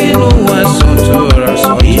ebe niile ụwa sọtụrụ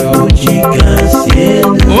asọtụ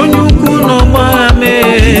onye ukwu n'ọgba agha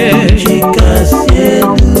mee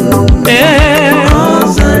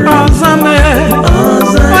ọzame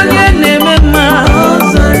onye na-eme mma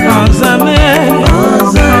ọzame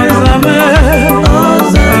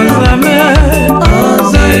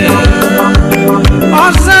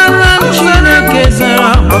ọzara m Chineke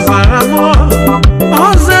zara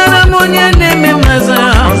ọzara m onye na-eme mma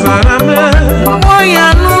zara mmụọ ya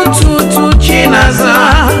n'ụtụtụ Chi na-aza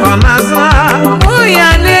mmụọ ya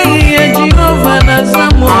n'ehihie Jehova na-aza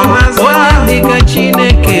m onye dịka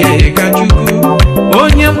Chineke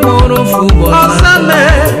onye mkpụrụ ofu ụbọchị ọzame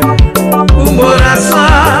ugboro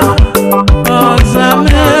asaa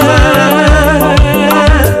ọzame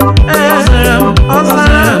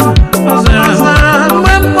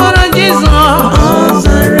mgbe mkpọrọ Jizọs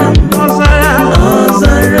ọzara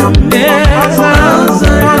m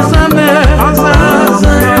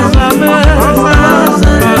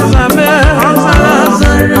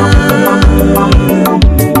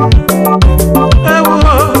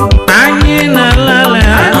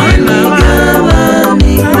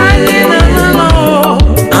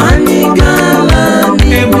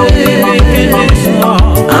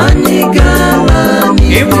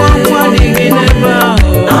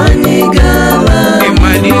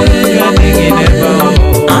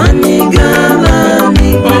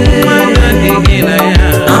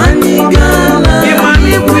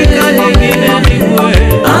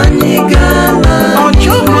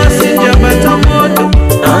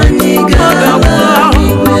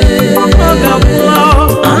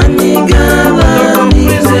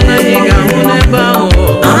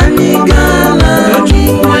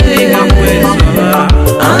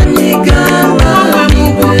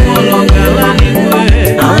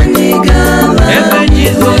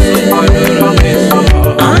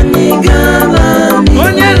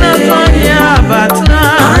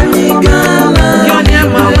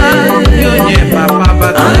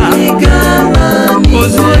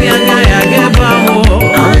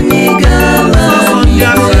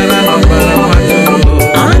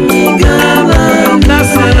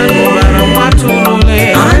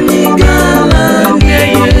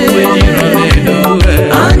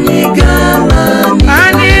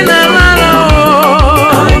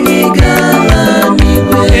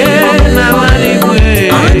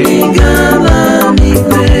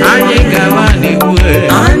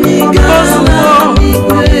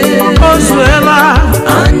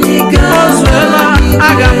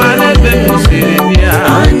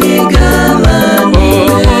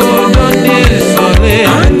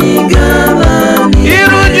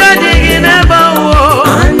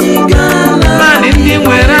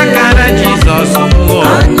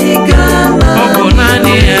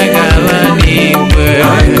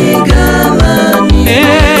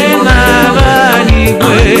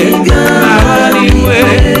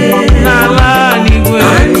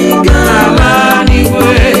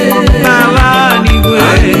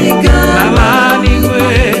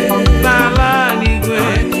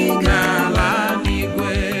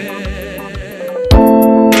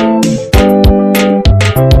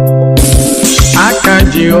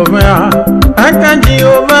aka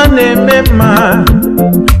Jehova na-eme mma,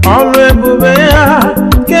 ọrụ ebube ya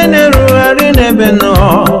nke na-erugharị n'ebe nọ,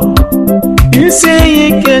 isi iyi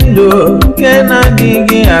ike ndụ nke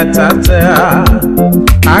na-adịghị atata.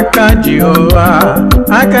 Aka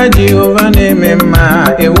Jehova na-eme mma,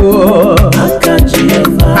 ewo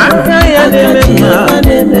aka ya na-eme mma,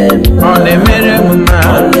 ọ na-emere m mma,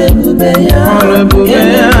 ọrụ ebube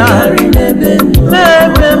ya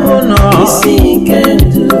n'ebe m nọ,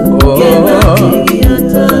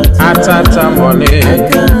 atata mole.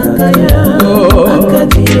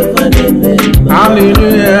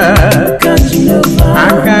 Hallelujah.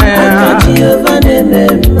 Aka ya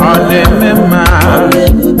ọ na-eme mma,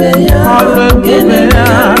 ọrụ ebube ya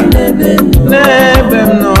n'ebe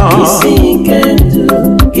m nọ,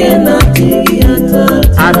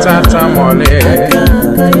 atata mole.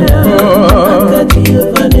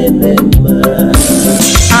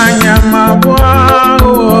 Anya m abụọ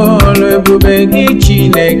ọrụ ebube gị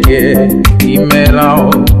Chineke, imela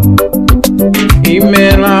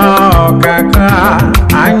ọkaka.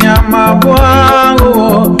 Anya m abụọ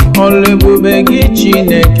ọrụ ebube gị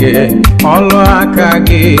Chineke, ọlụ aka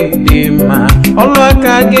gị dị mma, ọlụ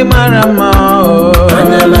aka gị mara mma.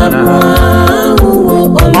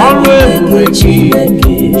 Ọlụ ebube gị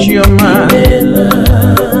Chioma,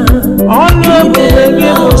 ọlụ ebube gị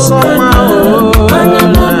bụ sọma.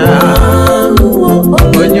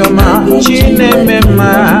 Onye ọma chi na-eme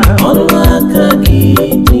mma,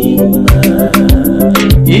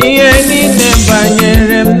 ihe niile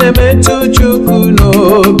banyere m na-emetụ Chukwu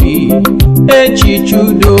n'obi, echiche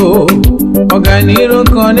udo, ọganiru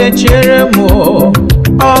ka ọ na-echere m,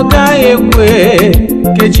 ọ gaghị ekwe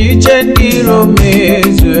ka echiche ndị iro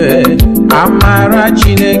mezue. Amara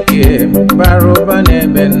Chineke bara ụba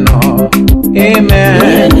n'ebe nọ, amen.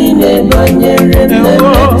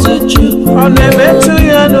 Ọ na-emetụ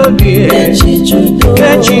ya n'obi, echiche udo,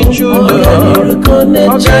 ọganiru ọ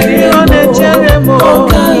na-echere m,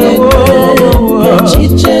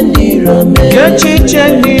 echiche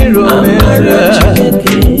ndị iro mezue.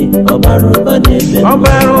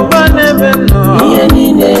 Ọbara ụba n'ebe nọ, ihe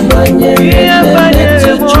banyere m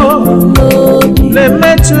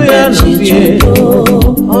na-emetụ ya n'obi,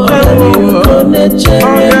 ọganiru ọ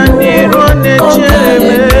na-echere m,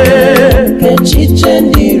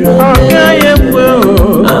 ọ gaghị ekwe,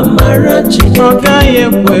 ọ gaghị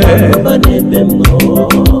ekwe.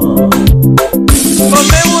 O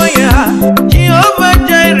mewo ya, Jehova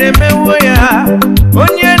Jire mewo ya,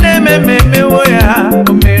 onye na-eme emewo ya,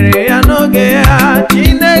 o mere ya n'oge ya,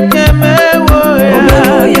 Chineke mewo ya,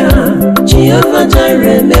 Jehova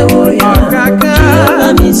Jire mewo ya, ọkaka Jehova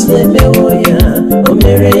Nisi mewo ya, o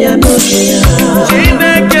mere ya n'oge ya,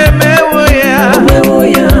 Chineke mewo ya,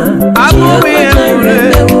 abụghị ebure,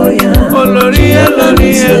 olori elori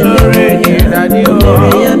ịdadị, o mere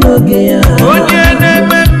ya n'oge ya, onye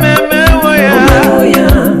na-eme mewo ya,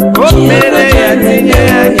 o mere ya, tinye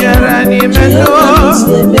ya jara n'ime ndụ.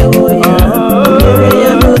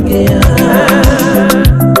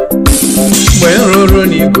 Mgbe m ruru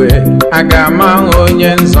n'igwe, aga m ahụ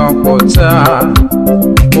onye nzọpụta,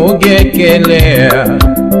 oge ekele ya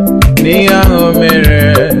n'ihe ahụ mere.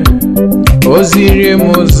 O ziri m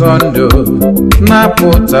ụzọ ndụ,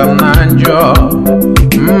 napụta m na njọ.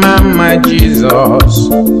 Mma Jizọs,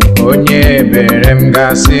 onye ebere m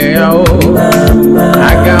ga-asị ya, o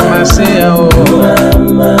aga m asị ya, o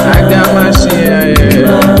aga m asị ya,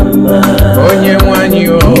 onye nwanyị,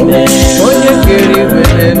 o onye kere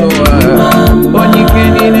igwe n'ụwa, onye ike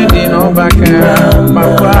niile dị n'ọbaka ya,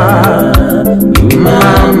 papa.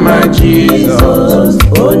 Mma Jizọs,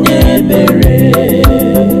 onye ebere.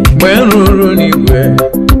 Mgbe m ruru n'igwe,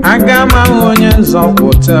 aga m ahụ onye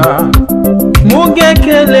nzọpụta, mụ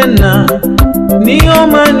ga-ekele nna n'ihe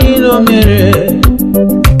ọma niile o mere.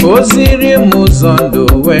 O ziri m ụzọ ndụ,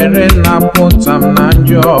 were napụta m na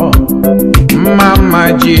njọ. Mma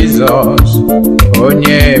Jizọs,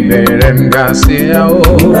 onye ebere m ga-asị ya, o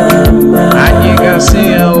anyị ga-asị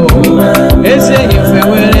ya, o eze enyi m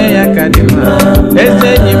fewere ya ka dị mma, eze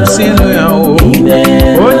enyi m si nụ ya, o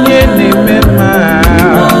onye na-eme mma,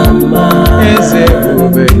 eze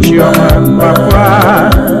ebube Chioma, papa.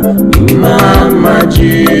 Mma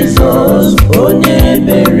Jizọs, onye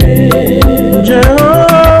ebere.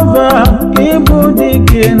 Jehova, ịbụ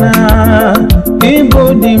dike na ịbụ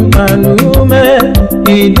dị mkpa n'ume,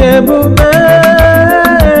 ịdị ebube.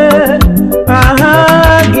 Aha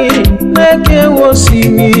gị na-ekewa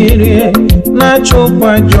osimiri, na-achụkwa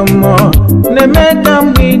ajọ mmụọ, na-eme ka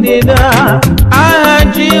mgbidi daa. Aha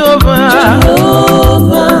Jehova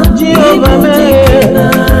mee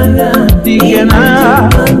dike na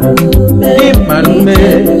ịkpa n'ume,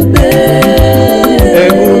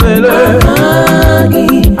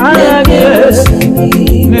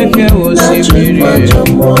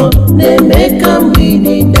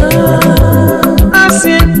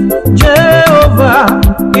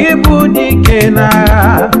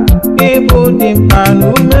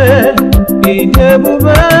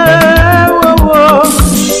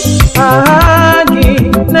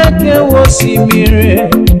 osimiri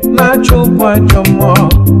na-achụpụ ajọ mmụọ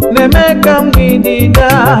na-eme ka mgbidi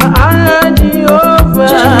daa agha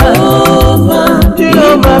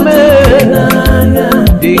Jehova mee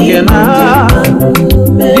dike n'agha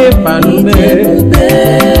dịkpa n'ume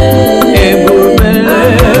ebube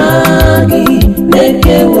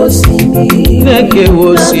na-ekewa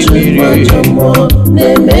osimiri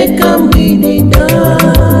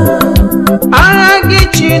agha gị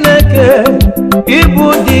Chineke ịbụ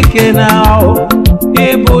dike n'ahụ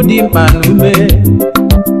ịbụ dịkpa n'ume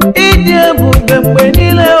ịdị ebube mgbe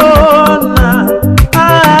niile na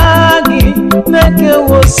agha gị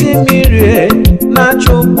na-ekewa osimiri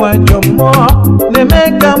na-achụpụ ajọ mmụọ na-eme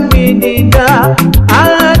ka mgbidi daa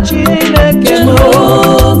agha Chineke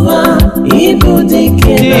ịbụ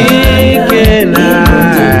dike na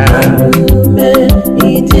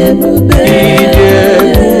ịdị ebube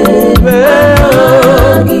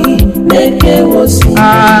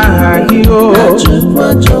agha gị na-achụpụ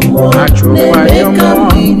ajọ mmụọ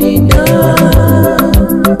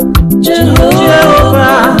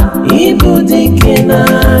Jehova ịbụ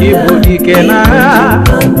dike n'agha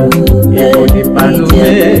ịbụ dịkpa n'ume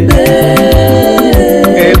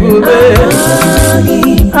ebube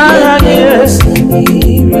agha gị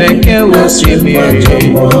na-ekewa osimiri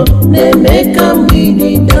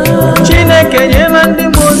Chineke nyela ndị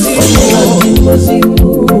mozi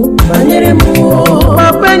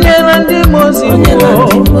papa nyela ndị mozi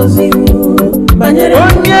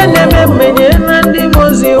onye na-eme nyela ndị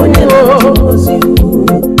mozi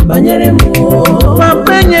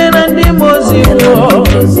papa nyela ndị mozi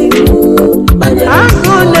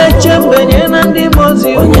agụ na-eche mbe nyela ndị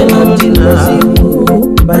mozi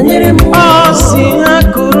ọ si ha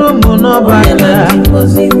kụrụ mụ n'ọbaka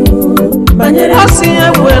ọ si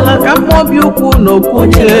ekwela ka mkpọbi ukwu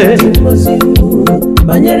n'okwute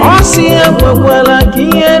ọ si ekwekwela ka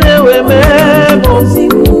ihere wee mee bụ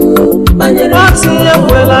ọ si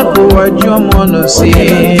ekwela ka ụwa jụọ m ọnụ si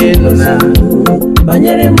nna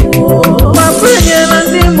ma penyela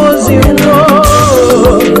ndị mozi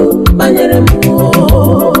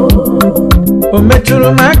o metụrụ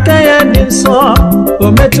m aka ya dị nsọ o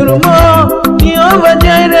metụrụ m Jehova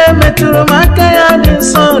Jire metụrụ m aka ya dị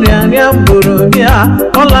nsọ nrịanrịa mbụrụ bịa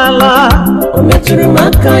ọ lala o metụrụ m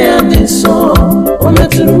aka ya dị nsọ o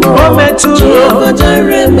metụrụ Jehova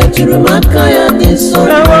Jire metụrụ m aka ya dị nsọ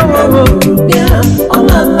bịa ọ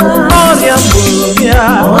lala ọrịa mbụrụ bịa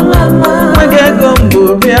nweghị ego mbụ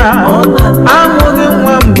bịa amụghị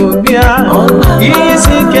nwa mbụ bịa ihe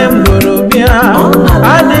isi ike mbụrụ bịa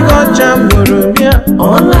adịghị ọcha mbụrụ bịa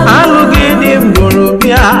alụghị di mbụrụ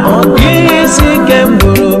bịa ihe isi ike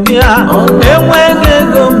mbụrụ bịa enweghị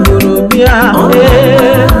ego mbụrụ bịa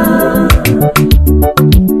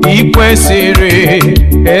ikwesịrị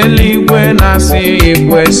eluigwe na-asị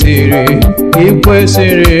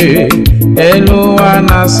ikwesịrị elu ụwa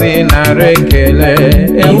na-asị nara ekele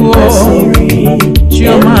ewo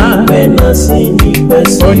Chioma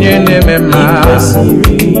onye na-eme mma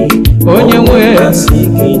onye nwe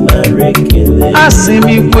asị m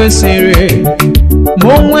ikwesịrị ma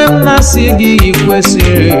onwe m na-asị gị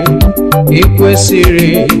ikwesịrị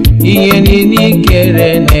ihe niile ikere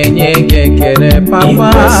na-enye gị ekele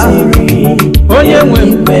papa onye nwe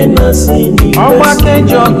m ọgbake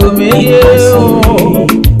ji ọgụ merie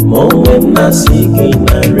onwe m na-asị gị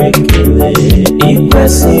nara ekele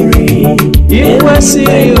ikwesịrị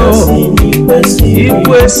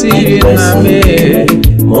na mee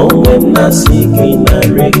onwe m na-asị gị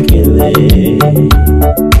nara ekele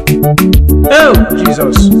oh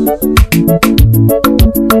Jesus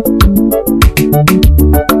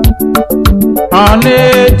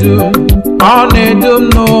ọ na-edu m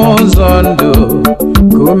n'ụzọ ndụ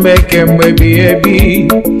ka ume kemgbe ebighị ebi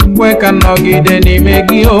kwe ka nọgide n'ime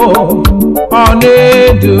gị ọ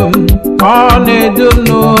na-edu m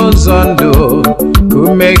n'ụzọ ndụ ka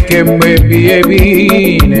ume kemgbe ebighị ebi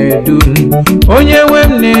na-edu m onye nwe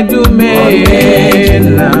m na-edu m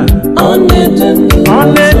na ọ na-edu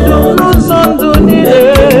m n'ụzọ ndụ niile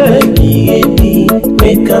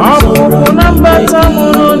ọpụpụ na mbata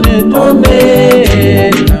mụrụ na-edu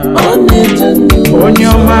m onye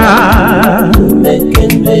ọma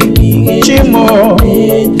Chimo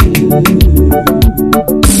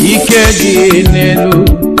ike dị n'elu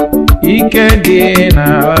ike dị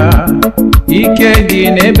n'ala ike dị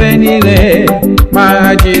n'ebe niile ma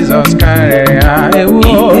Jizọs karịrị ha ewu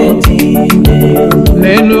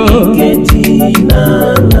n'elu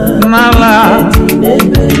n'ala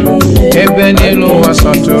ebe niile ụwa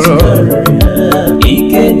sọtụrụ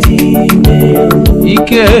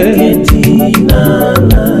ike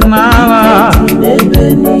n'ala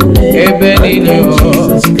ebe niile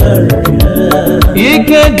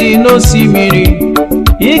ike dị n'osimiri,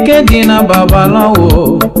 ike dị na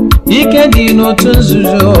babalawo, ike dị n'otu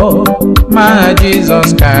nzuzo, ma Jizọs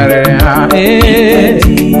karịrị ha.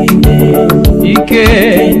 Ike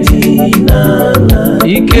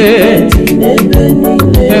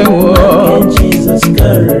ewo,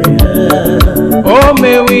 o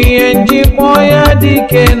mewe ihe njikọ ya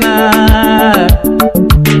dike na,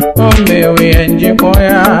 o mewe ihe njikọ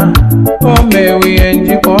ya, o mewe ihe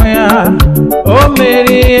njikọ ya, o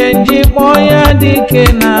mere ihe njikọ ya dike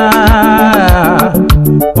na,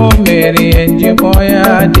 o mere ihe njikọ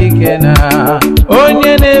ya dike na,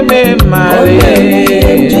 onye na-eme mmali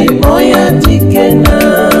njikọ ya dike na,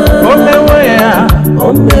 o mewe ya,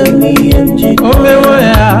 o mewe ihe njikọ, o mewe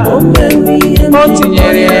ya, o mewe ihe, o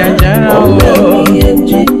tinyere ya jara, o mewe ihe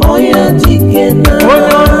njikọ ya dike na,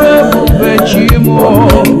 onye ọrụ ebube chi mụ, o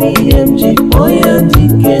mewe ihe njikọ ya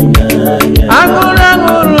dike na, agụrụ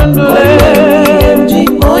agụrụ ndụle, o mewe ihe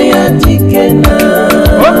njikọ ya dike na,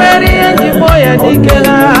 o mere ihe njikọ ya dike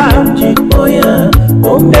na, njikọ ya,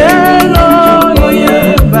 o mewe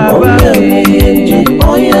ihe baba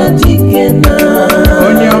njikọ ya dike na,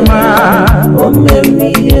 onye ọma, o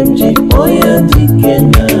mewe ihe njikọ ya dike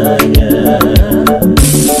na ya.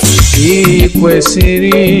 I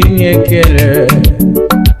kwesịrị inye ekele,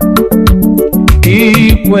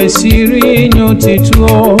 I kwesịrị inye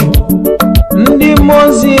otuto. Ndị mmụọ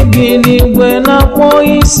ozi bi n'igwe na-akpọ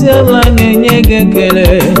isiala na-enye gị ekele.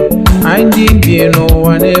 Anyị bi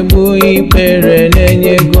n'ụwa na-ebu ikpere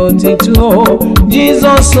na-enye gị otuto.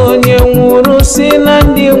 Jizọs onye nwụrụ si na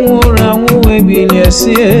ndị nwụrụ anwụ wee bilie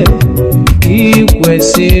sie, I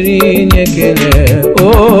kwesịrị inye ekele.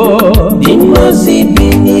 Ndị mmụọ ozi bi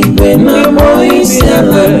n'igwe na-akpọ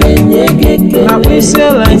isiala na-enye gị ekele.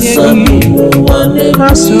 Nsọ bi n'ụwa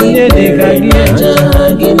na-ebu ikpere na-aja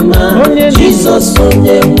gị mma. Jizọs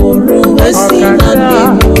onye nwụrụ wee si na ndị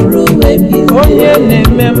nwụrụ wee bilie, onye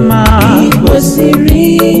na-eme mma, I kwesịrị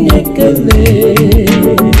inye ekele.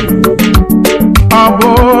 Ọ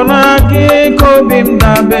bụ na gị ka obi m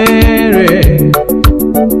dabere,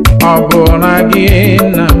 ọ bụ na gị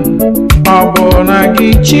nna m, ọ bụ na gị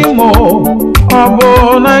chi m, ọ bụ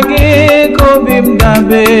na gị ka obi m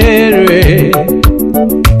dabere.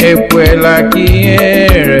 Ekwela ka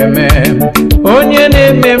ihere mee m, onye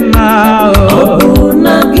na-eme mma. Ọ bụ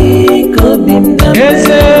na gị ka obi m dabere,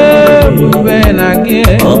 eze ebube na gị,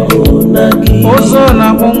 ọ bụ na gị ụzọ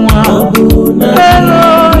na-akpụ nwa,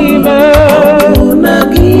 Elohim, ọ bụ na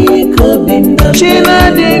gị ka obi m dabere.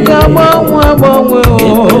 Chineke ga-agbanwe agbanwe,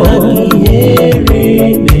 ekwela ka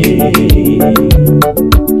ihere mee.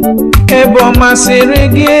 Ebe ọ masịrị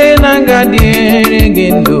gị na nga dịrị gị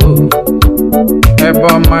ndụ, ebe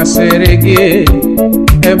ọ masịrị gị,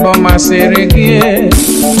 ebe ọ masịrị gị,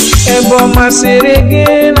 ebe ọ masịrị gị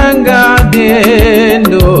na nga dị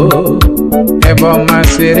ndụ, ebe ọ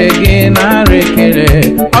masịrị gị na rekele,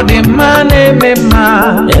 ọ dị mma na-eme mma.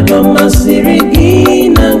 Ebe ọ masịrị gị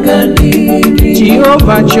na nga dị gị,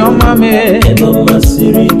 Jehova chiọma mee, ebe ọ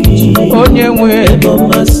masịrị gị, onye nwe, ebe ọ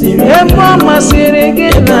masịrị gị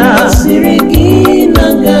na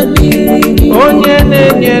nga dị gị, onye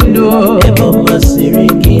na-enye ndụ, ebe ọ masịrị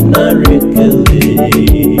gị na rekele.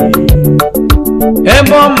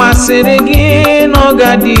 Ebe ọ masịrị gị na ọ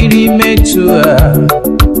ga-adịrị metụ a,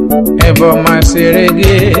 ebe ọ masịrị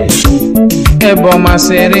gị, ebe ọ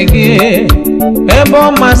masịrị gị, ebe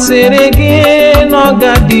ọ masịrị gị na ọ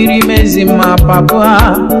ga-adịrị mezi mma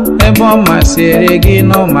papa, ebe ọ masịrị gị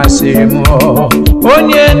na ọ masịrị m,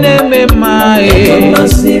 onye na-eme mma. Ebe ọ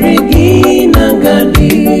masịrị gị na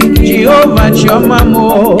ga-adịrị Jehova chiọma m,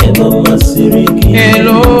 ebe ọ masịrị gị,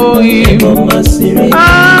 Elohim, ebe ọ masịrị gị,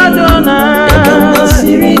 Adonai, ebe ọ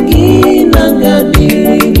masịrị gị na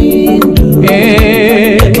ga-adịrị ndụ,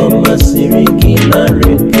 ebe ọ masịrị gị na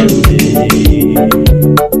rekele.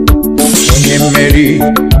 Onye mmeri,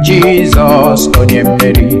 Jizọs onye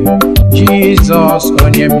mmeri, Jizọs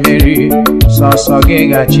onye mmeri, sọsọ gị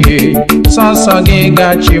gachi, sọsọ gị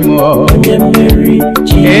gachi m, onye mmeri,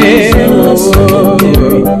 Jizọs onye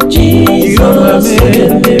mmeri, Jizọs onye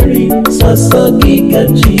mmeri, sọsọ gị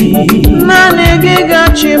gachi, naanị gị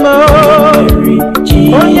gachi m,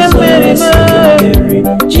 onye mmeri m,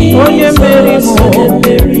 onye mmeri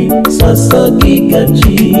m, sọsọ gị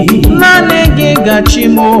gachi, naanị gị gachi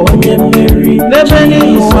m, onye mmeri, n'ebe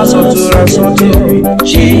niile ụwa sọtụrụ asọtụ,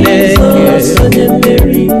 Chineke onye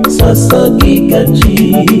mmeri, sọsọ gị gachi.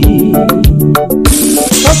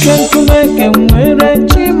 Oke nkume ke nwere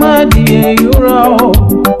chimadi eyura,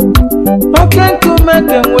 oke nkume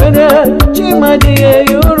ke nwere chimadi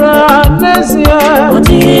eyura, n'ezie ọ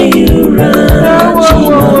dị eyura,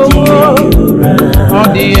 chimadi eyura, ọ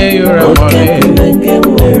Odiye yura mole.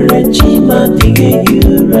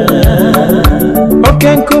 Oke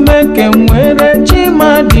nkume nke nwere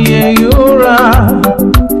chima diye yura.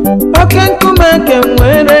 Oke nkume nke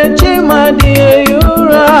nwere chima diye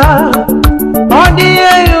yura.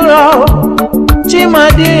 Odiye yura, chima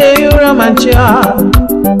diye yura mancha.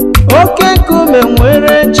 Oke nkume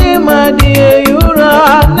nwere chima diye yura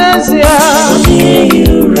n'ezie. Odiye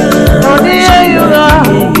yura, odiye yura,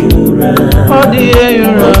 odiye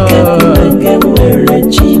yura. Oke nkume nke nwere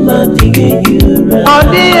chima diye yura.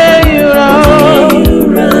 Odiye yura,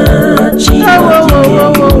 chima diye yura.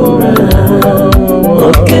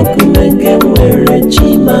 Oke nkume nke nwere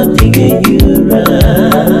chima diye yura.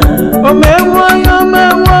 Omewo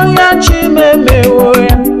ya chimemewo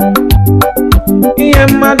ya. Iye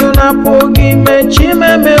mmadụ na-apụghị ime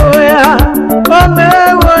chimemewo ya.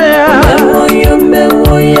 Omewo ya.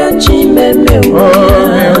 Omewo ya chimemewo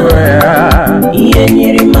ya. Iye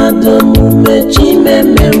nyiri mmadụ omume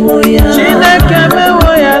chimemewo ya. Chineke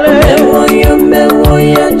mewo ya le. Omewo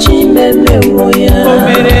ya chimemewo ya. O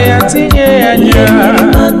mere ya tinye ya nya. Iye nyiri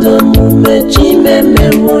mmadụ omume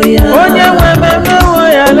chimemewo ya. Onye nwe memewo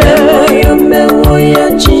ya le. Omewo ya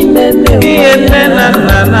chimemewo ya. Iye nne na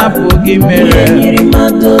nna na-apụghị mere. Iye nyiri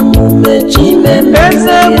mmadụ omume chimemewo ya.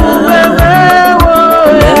 Eze mewo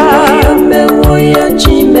ya. Omewo ya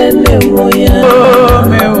chimemewo ya.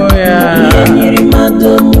 Omewo ya. Iye nyiri mmadụ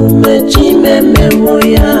omume chimemewo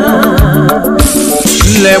ya.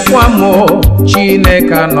 Lekwa mụ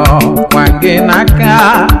Chineke nọ kwa gị n'aka.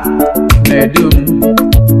 Nedum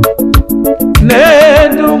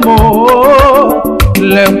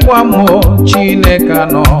lekwa mụ Chineke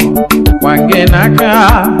nọ kwa gị n'aka.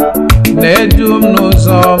 Nedum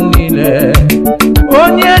n'ụzọ m niile.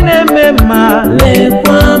 Onye na-eme mma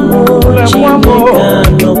lekwa mụ Chineke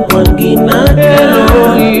nọ kwa gị n'aka.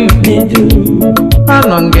 Nedum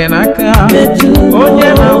anọ gị n'aka. Onye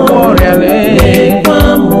na-agwọ ọrịa lekwa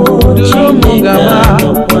mụ Chineke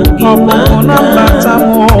nọ kwa gị n'aka. Na mbata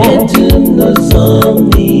mụ nedum n'ụzọ m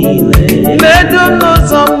niile. Nedum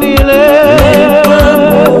n'ụzọ m niile. Lekwa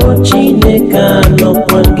mụ Chineke nọ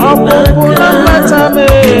kwa gị n'aka. Na mbata m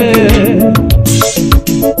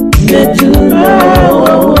nedum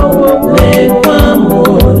lekwa mụ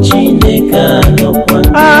Chineke nọ kwa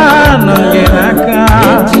gị n'aka.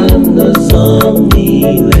 Nedum n'ụzọ m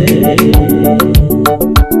niile.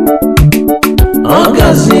 Ọ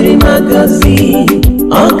gọziri m agọzi.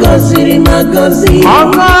 Ọ gọziri m agọzi. Ọ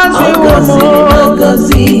gọziri m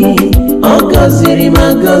agọzi. Ọ gọziri m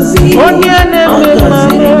agọzi. Onye na-eme mma.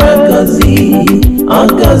 Ọ gọziri m agọzi. Ọ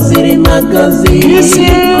gọziri m agọzi.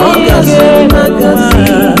 Ọ gọziri m agọzi.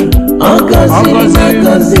 Ọ gọziri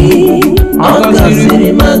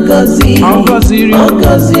m agọzi. Ọ gọziri m agọzi. Ọ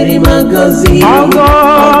gọziri m agọzi. Ọ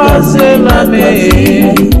gọziri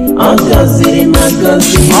m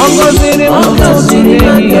agọzi. Ọ gọziri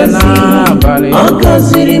m agọzi. Ọ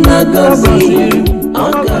gọziri m agọzi. Ọ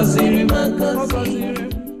gọziri m agọzi.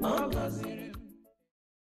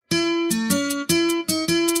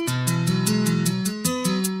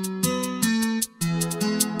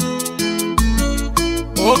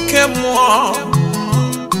 Oke mmụọ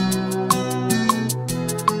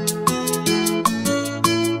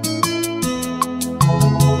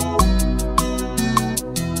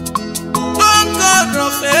God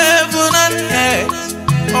of heaven and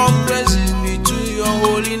earth, all praises be to your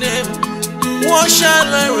holy name. What shall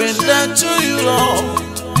I render to you, Lord?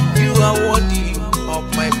 You are worthy of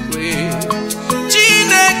my praise.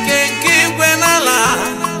 Chineke nke igwe n'ala,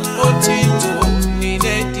 otito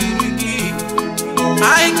niile dịrị gị.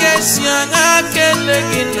 Anyị ga-esi anya kele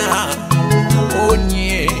gị na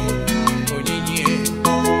onyinye.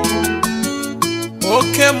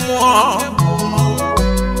 Oke mmụọ,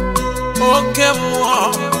 oke mmụọ,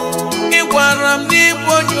 ị gwara m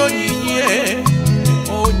n'ịbụ onyinye.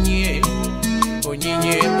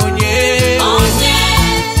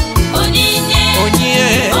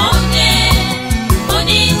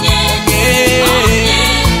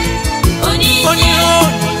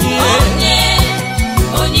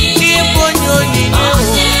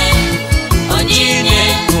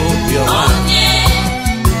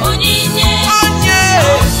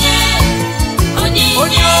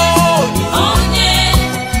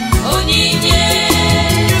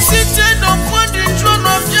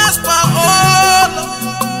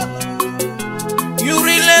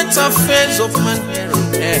 Affairs of man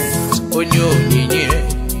and earth, onyinye.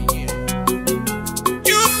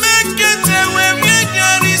 You make it a way where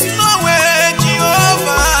there is no way,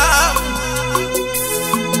 Jehovah.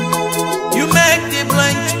 You make the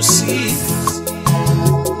blind to see.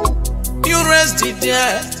 You raise the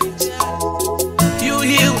dead. You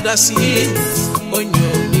heal the sick on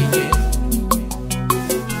your knee.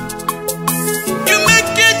 You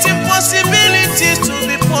make it impossibilities to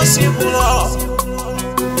be possible.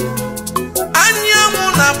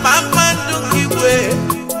 Anyamuna papa ndukiwe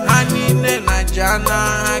anine na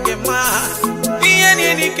jana agema.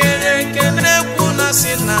 Iye ni kere kuna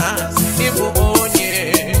sina ibu onye.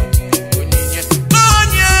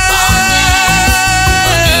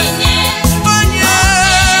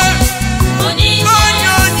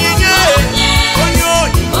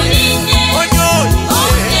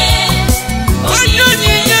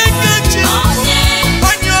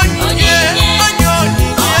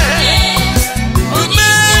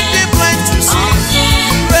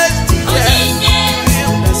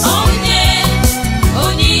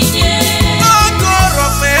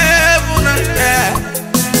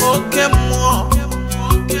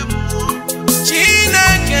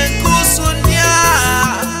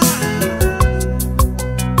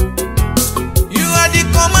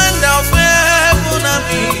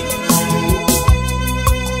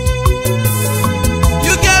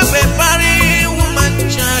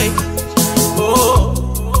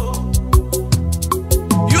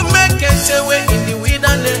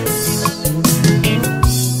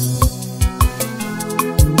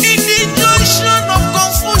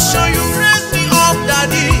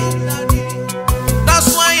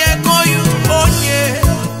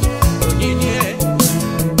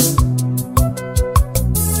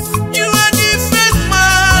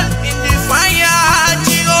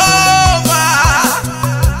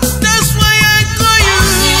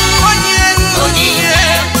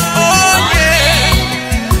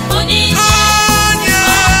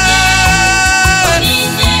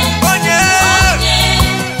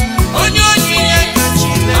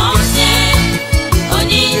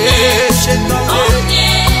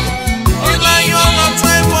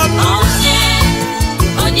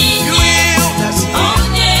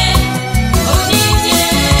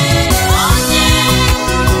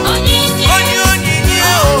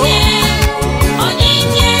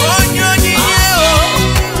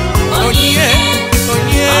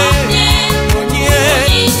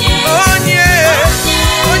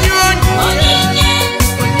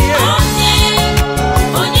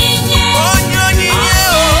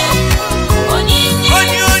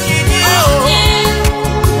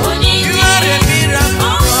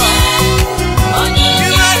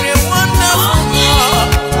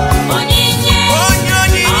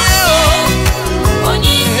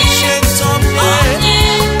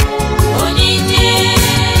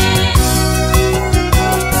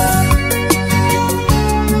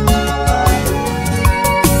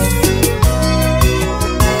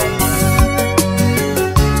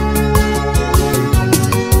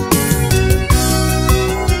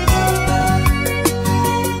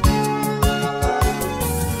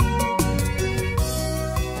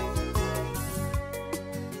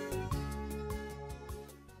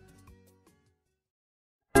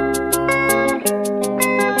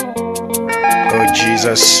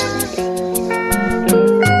 Jesus,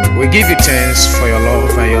 we give you thanks for your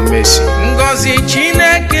love and your mercy. Ngozi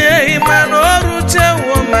Chineke imanoru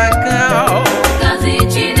tewo maka. Ngozi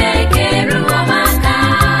Chineke ruo maka.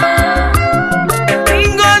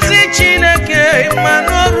 Ngozi Chineke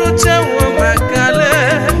imanoru tewo maka le.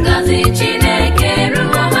 Ngozi Chineke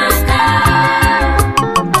ruo maka.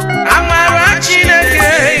 Amara Chineke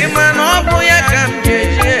imanobu ya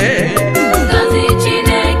kamjeje. Ngozi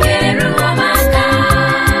Chineke ruo maka.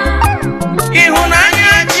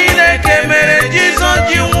 Ihunanya Chineke mere Jesus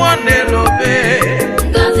ji nwone lobe.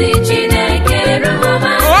 Ngozi Chineke ruo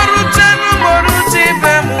maka. Orutenu moruti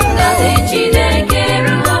bemu. Ngozi Chineke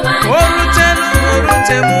ruo maka. Orutenu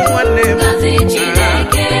morute mu nwone. Ngozi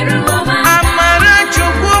Chineke ruo maka. Amara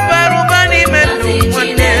Chukwu barubani medu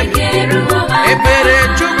nwone. Ebere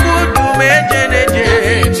Chukwu dume jeneje.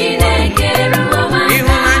 Ngozi Chineke ruo maka.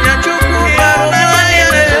 Ihunanya Chukwu barubani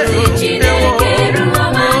medu. Ngozi Chineke ruo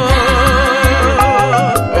maka.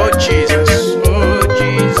 Oh Jesus, oh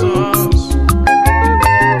Jesus.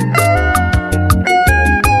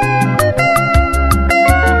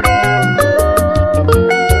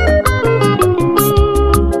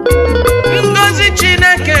 Ngozi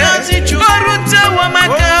Chineke orute wo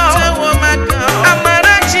maka.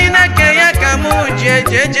 Amara Chineke ya kamu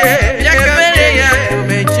jejeje. Ebere ya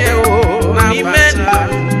meje o. Amen.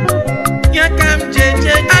 Ya kam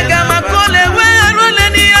jejeje. Agama kole we arole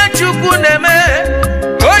ni ya Chukwu neme.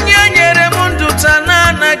 Onye nyere m ndụ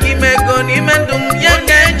tana na gị mego n'ime ndụ m ya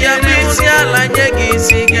ga-eji abịa ala nye gị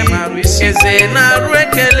isi gị eze na-arụ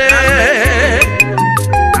ekele.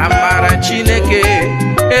 Amara Chineke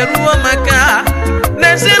eruo maka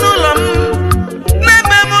n'ezinụlọ m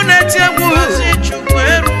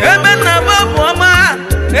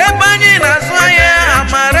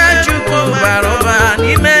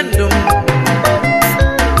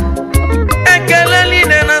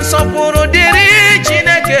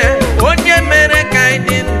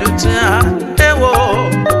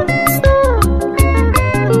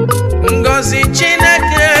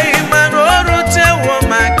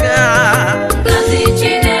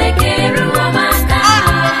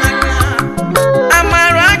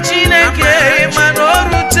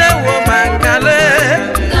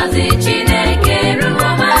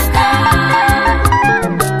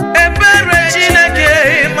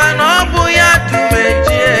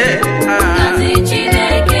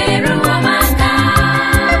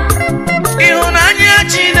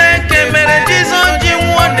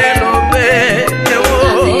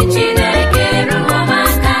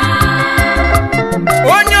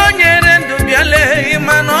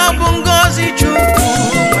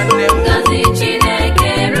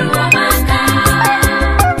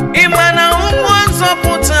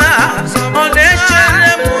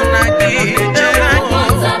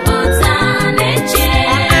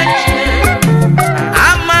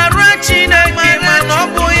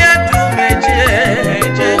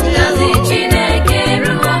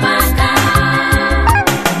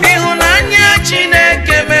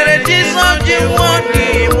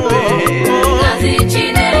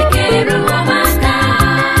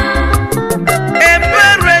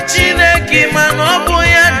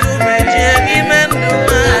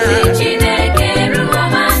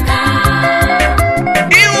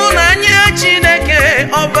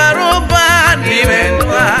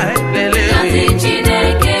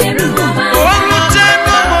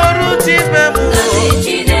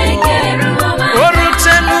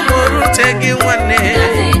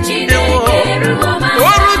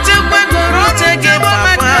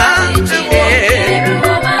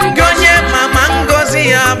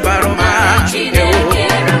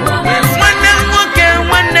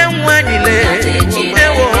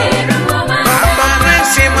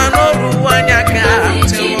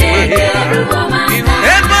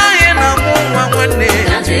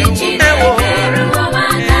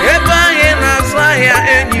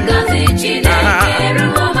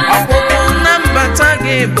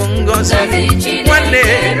ngozi nwanne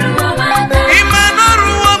ịma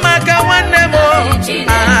n'ọrụwo maka nwanne m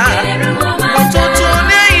ụtụtụ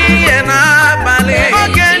n'ehihie n'abalị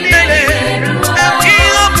oge niile ihe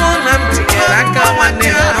ọ bụ na m tinyere aka nwanne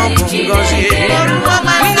m ọ bụ ngozi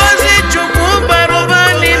ngozi Chukwu bara ụba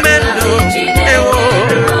n'ime ndụ ewo.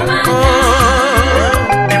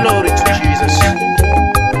 Glory to Jesus.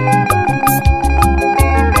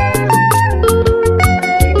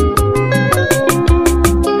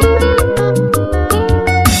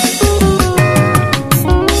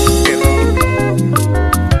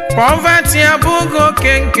 Poverty abụgo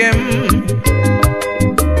kenkem,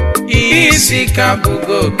 isi ka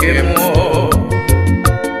abụgo kemo,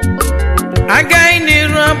 agaghị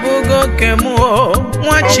n'iru abụgo kemo,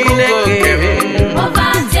 nwa Chineke.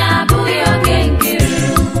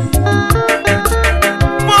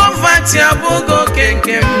 Poverty abụgo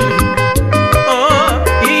kenkem,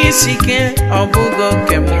 isi ke abụgo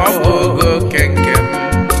kemo, abụgo kenkem,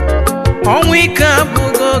 ọnwụ ike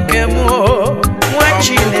abụgo kemo.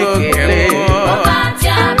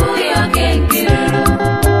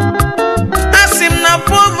 Asim na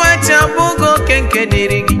poverty abụgo kenke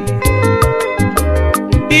dịrị gị,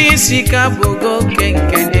 isi ka abụgo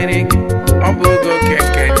kenke dịrị gị, abụgo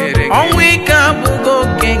kenke dịrị gị, ọnwụ ike abụgo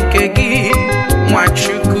kenke gị,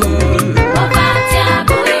 Nwachukwu.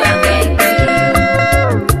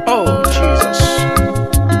 Oh Jesus.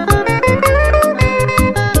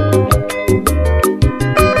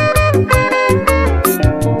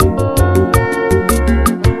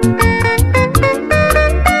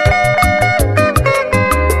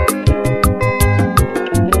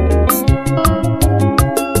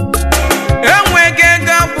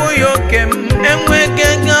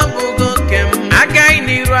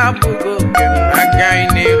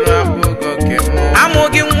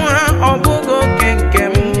 Amụghị nwa ọbụgo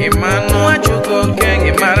kenkem, ịmanụ Chukwu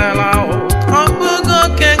kenke marala ọbụgo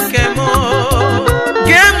kenkem.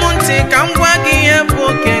 Gee m ntị ka m gwa gị ihe bụ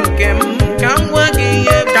kenkem, ka m gwa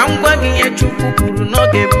gị ihe Chukwu kwuru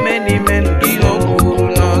n'oge mme n'ime ndụ, ihe o kwuru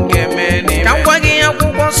n'oge mme n'ime, ka m gwa gị ihe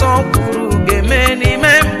akwụkwọ nsọ kwuru ga-eme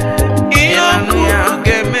n'ime ihe o kwuru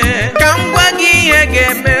ga-eme, ka m gwa gị ihe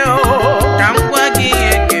ga-eme, ka m gwa gị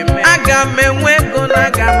ihe ga-eme. Aga m enwe ego na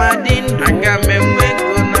aga m adị ndụ, aga m enwe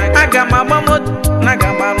ego na aga m agba moto na aga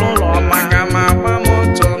m alụ ụlọ ọma, aga m agba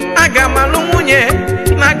moto, aga m alụ nwunye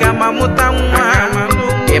na aga m amụta nwa.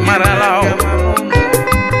 Ị marala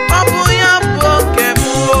ọ bụ ya bụ oke m.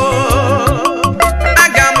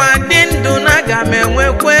 Aga m adị ndụ na aga m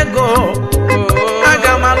enwekwa ego,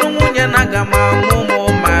 aga m alụ nwunye na aga m amụ ụmụ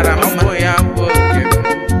mara mma. Ya bụ oke m.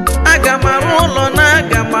 Aga m arụ ụlọ na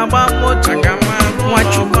aga m agba moto, aga m alụ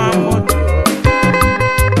Nwachukwu moto.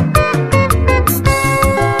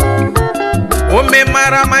 Ome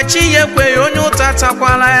mara ma chi ya ekweghị, onye ụta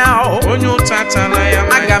takwala ya, onye ụta tala ya.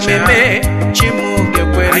 Aga m eme chi m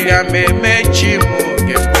ga-ekwere, aga m eme chi m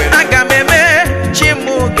ga-ekwere, aga m eme chi m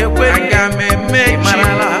ga-ekwere, aga m eme chi m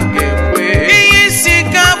ga-ekwere. Ihe isi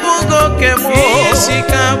ka abụgo oke m, ihe isi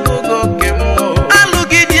ka abụgo oke m,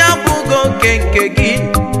 alụgidi abụgo oke nke gị,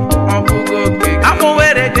 ọbụgo oke gị, akpụ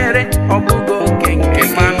were gere ọbụgo oke nke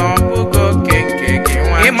gị, mana ọbụgo oke nke gị,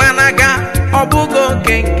 ịmana ga ọbụgo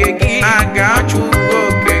oke nke gị, aga Chukwu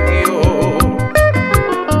oke gị.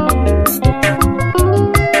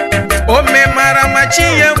 O memara ma chi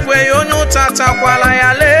ya ekweghị, onye ụta takwala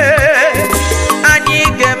ya lee. Anyị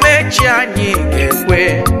ga-emechi, anyị ga-ekwe,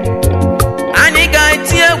 anyị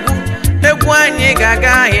ga-eti egwu, egwu anyị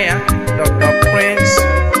ga-aga ahịa. Dr. Prince,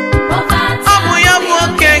 ọ bụ ya bụ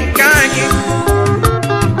oke nke anyị.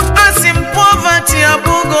 Asị m poverty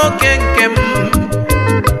abụgo oke nke m,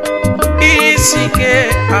 ihe isi ike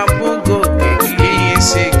abụgo oke gị, ihe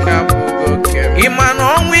isi ike abụgo oke m. Ịma na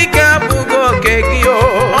ọnwụ ike abụgo oke gị,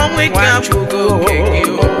 ọnwụ ike abụgo oke gị.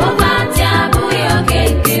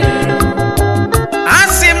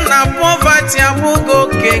 Asị m na poverty abụgo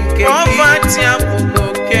oke nke gị, poverty abụgo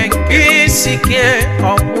oke nke ihe isi ike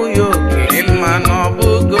ọbụghị oke gị. Ịma na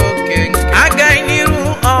ọbụgo oke nke agaghị n'iru,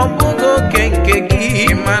 ọbụgo oke nke gị.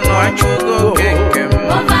 Ịma na ọchụgo oke nke m.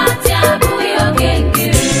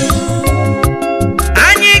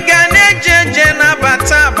 Anyị ga na-eje eje na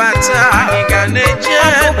bata bata, anyị ga na-eje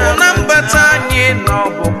na mbata anyị na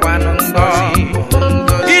ọbụkwanụ ngozi.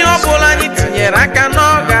 Ihe ọbụla anyị tinyere aka na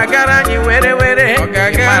ọ ga-agara anyị were were, ọ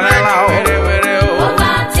ga-agara anyị were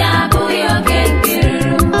were.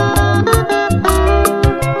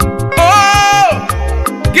 Oh,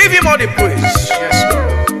 give him all the praise. Yes,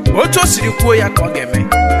 Lord. Otu o siri kwuo ya ka ọ ga-eme.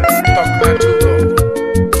 Talk back to God.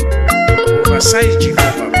 Oversize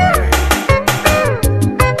Jehovah.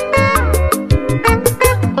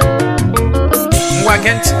 Ngwa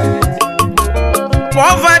gee ntị.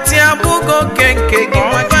 kenke gi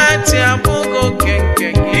poverty abụgo kenke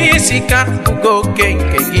gi isika abụgo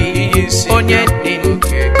kenke gi onye dị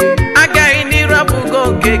agaghị n'iru abụgo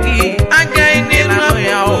nke gị agaghị n'iru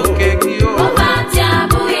ya oke gị poverty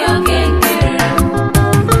abụghị kenke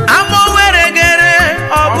amụ were gere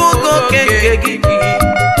ọbụgo kenke gị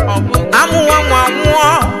amụwa nwa nwụọ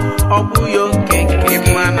ọbụghị oke nke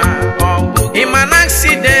mana ịmana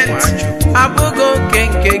accident abụgo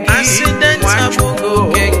kenke gị accident abụgo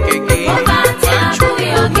kenke gị poverty abụghị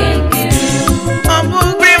kenke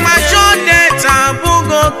ọbụgo premature death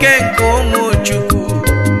abụgo kenke ụmụ Chukwu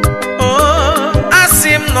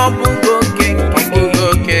asim no bugo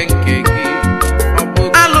kenke gi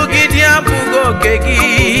alugidi abugo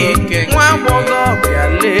kegi nwa bogo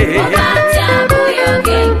biale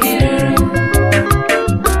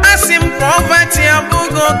asim poverty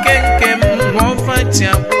abugo kenke poverty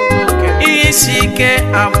abugo isike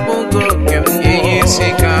abugo kemu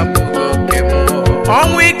isike abugo kemu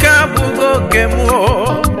onwika abugo kemu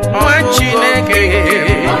nwa Chineke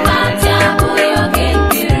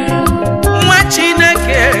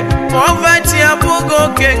Chineke poverty abụgo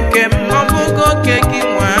kenke abụgo kegi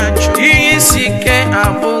nwachu isike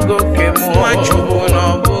abụgo kemu nwachu na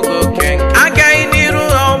ọbụgo kenke agaghị n'iru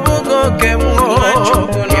ọbụgo kemu nwachu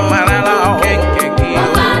ịmarala kenke gị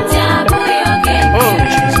oh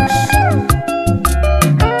Jesus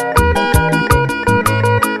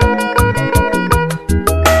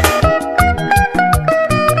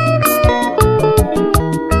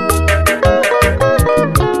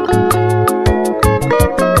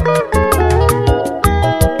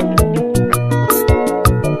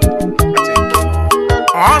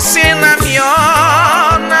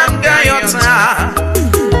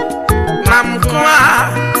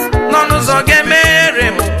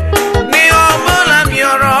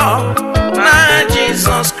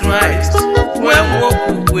Jesus Christ, when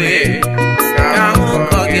walk away,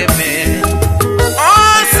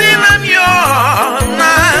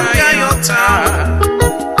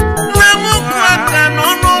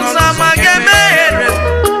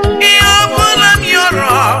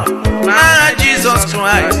 Jesus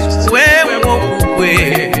Christ, when walk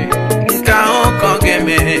away,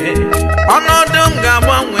 ọnọdụm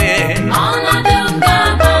ga-agbanwe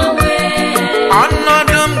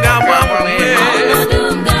ọnọdụm ga-agbanwe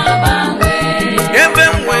ebe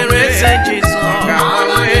m nwere eze Jizọs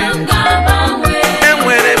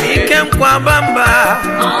enwere m ike nkwaba mba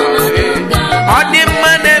ọ dị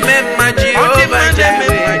mma na-eme mma Jehova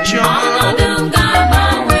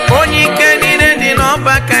onye ike niile dị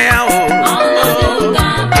n'ọbaka ya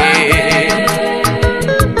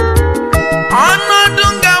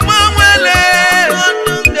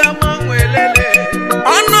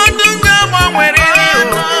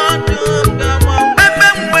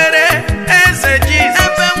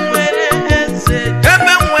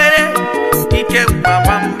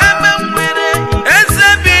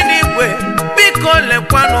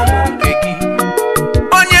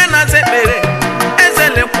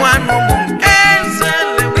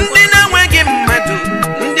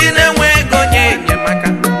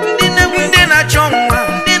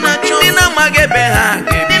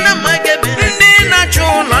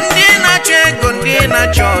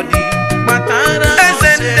chodi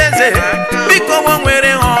eze ndeze biko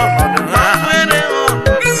nwere ọnọdụ ha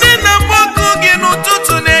ndị na-akpọku gị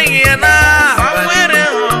n'ụtụtụ n'ehihie na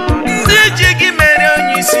ndị ji gị mere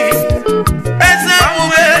onye isi eze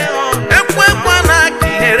ebube ekwekwa na aka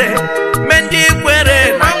ihere me ndị kwere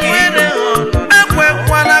na gị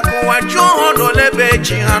ekwekwala ka ụwa jụọ ọnụ n'ebe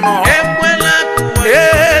chi ha nọ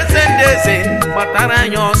eze ndeze gbatara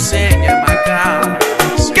anyị ọsọ enyemaka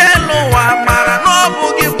ụwa mara n'ọbụ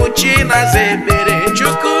gị bụ chi na-aza ekpere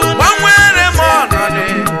Chukwu gbanwere m ọnọdụ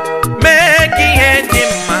mee ka ihe dị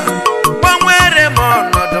mma gbanwere m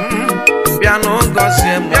ọnọdụ m bịa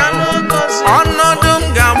n'ụgọzie m ọnọdụ m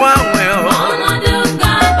ga-agbanwe ọnọdụ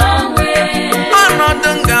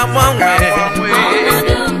m ga-agbanwe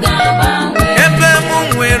ebe m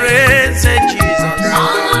nwere eze Jizọs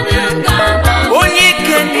onye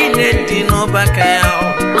ike niile dị n'ọbaka ya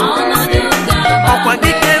ọkwa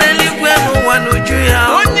gị kere eluigwe n'ụwa n'uju ya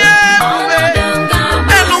onye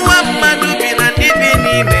elu nwa mmadụ bi na ndị bi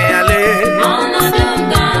n'ime ya lee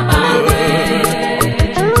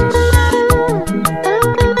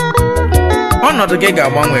ọnọdụ gị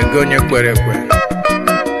ga-agbanwe gị onye kwere ekwe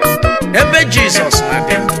ebe Jizọs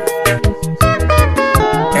na-adị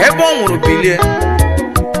ebe ọ nwụrụ bilie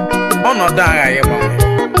ọnọdụ aghaghị gbanwe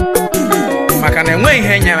maka na enweghị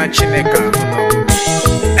ihe nyere Chineke ahụ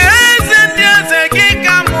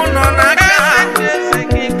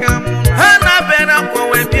ha na-abịara akwa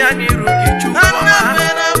wee bịa n'iru gị Chukwu ọma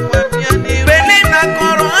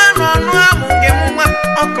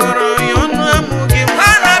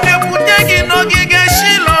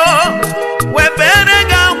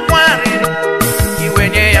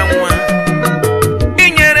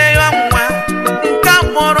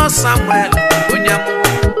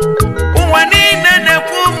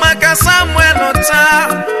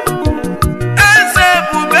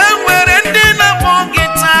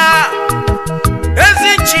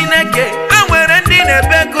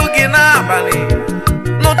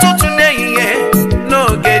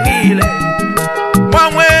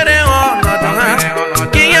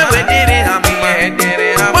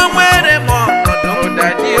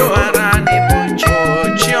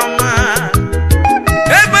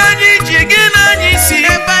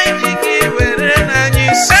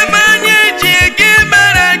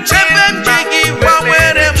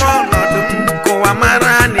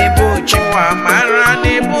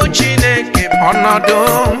ọnọdụ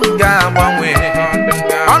ga-agbanwe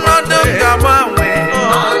ọnọdụ ga-agbanwe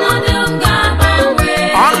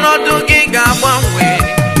ọnọdụ gị ga-agbanwe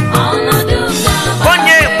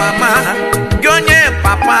onye mama gị onye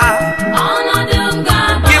papa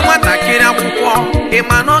gị nwatakịrị akwụkwọ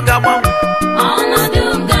ịma na ọ ga-agbanwe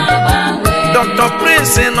Dr.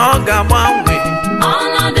 Prince na ọ ga-agbanwe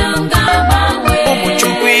ụmụ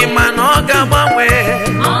Chukwu ịma na ọ ga-agbanwe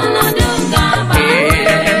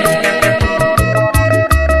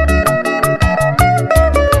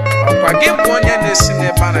ọkwa gị bụ onye na-esi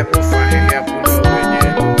n'ebe a na-ekpofu ahịhịa bụ n'ogbenye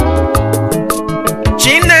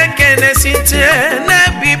Chineke na-esite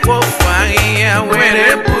n'ebe ikpofu ahịhịa were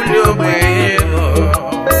bulie ogbenye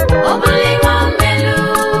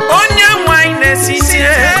onye nwanyị na-esite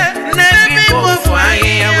n'ebe ikpofu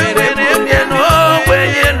ahịhịa were bulie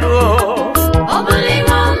n'ogbenye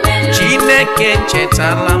Chineke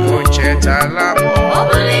chetala m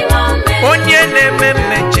onye na-eme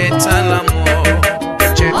mme chetala m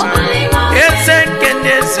eze nke ndị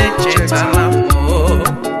eze chetala m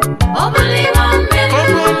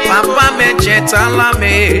papa m chetala m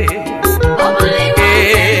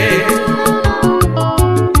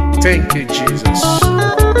Thank you, Jesus,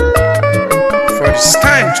 for it's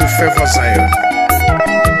time to favor Zion,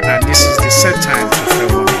 and this is the set time to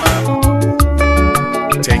favor me.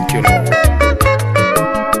 Thank you, Lord.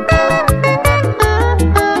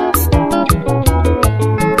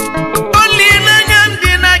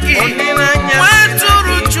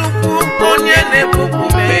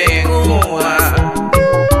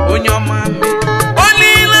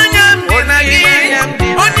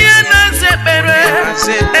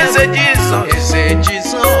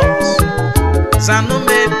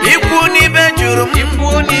 Ikwu n'ibe juru m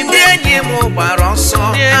ndị enyi m gbara ọsọ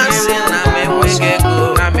asị na m enweghị ego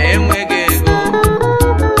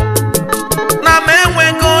na m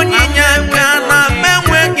enweghị onyinye aka na m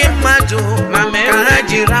enweghị mmadụ ka ha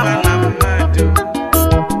jiri amụ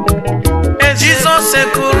Jizọs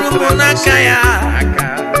ekuru m n'aka ya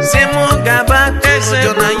si m gaba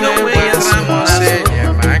ụjọ na ya onwe ya si m n'azụ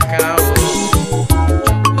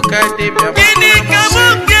gịnị ka m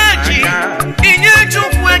ga-eji inye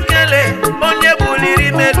Chukwu ekele onye buliri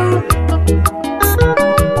melu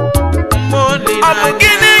ọ bụ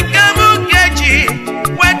gịnị ka m ga-eji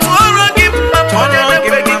wetụọrọ gị mma ma ọ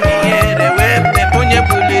na-ekweghị m ihere wee mee onye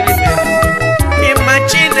buliri melu ịma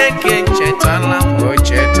Chineke chetala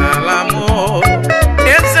m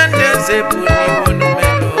eze ndị eze buliwonu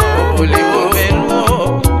melu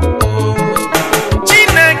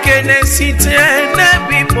Chineke na-esite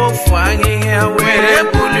n'ebe ikpofu ahịhịa were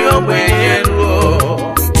bulie ogbenye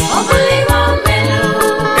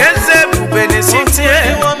eze ebube na-esite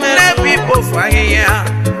n'ebe ikpofu ahịhịa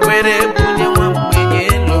were bulie nwa mgbenye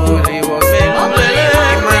elu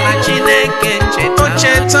ịmana Chineke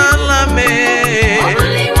chetala m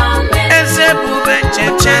eze ebube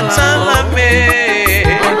chetala m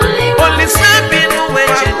Olise bi n'uwe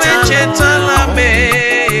chetala m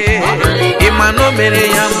ịma na o mere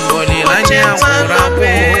ya mgbe olileanya gwụrụ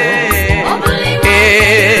agwụ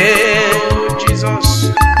Jizọs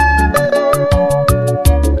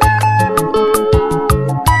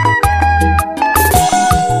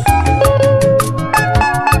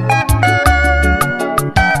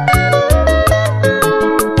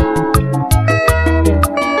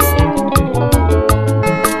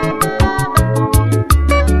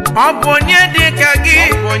ọ bụ onye dị ka gị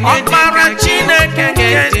ọkpara Chineke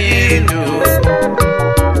ga-edị ndụ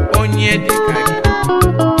onye dị ka gị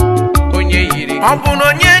onye yiri ọ bụ na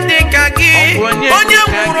onye dị ka gị onye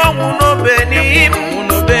nwụrụ ọnwụ n'obe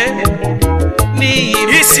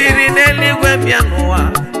n'ihi isiri n'eluigwe bịa n'ụwa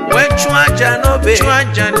wee chụọ aja n'obe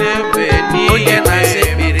onye na-asa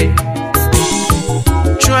ekpere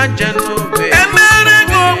chụọ aja n'obe emere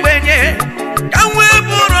gị ogbenye ka wee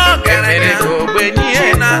bụrụ ọgaranya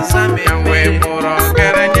na-asa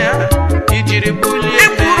ijiri bulie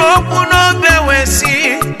ikwuru okwu n'obe wee si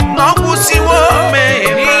na ọkwụsiwo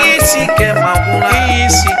n'ihe isi ike ma gwụla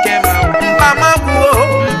mpama gwuo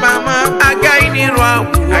agaghị n'iru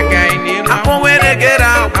agwụ akpọ were gere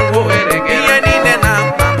agwụ ihe niile na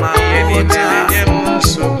mpama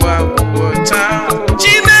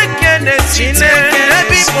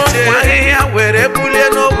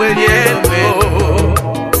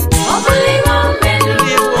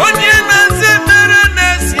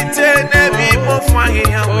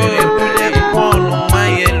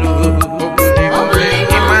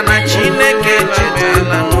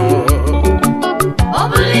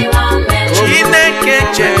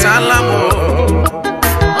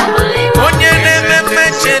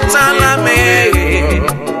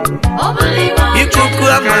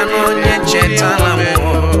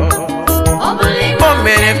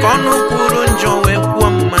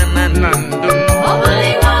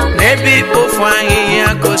Ifeanyi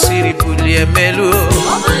akosiri bulie melu.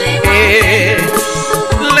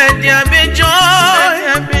 Let there be joy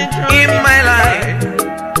in my life.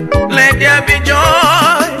 Let there be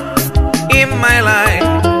joy in my life.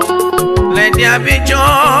 Let there be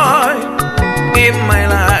joy in my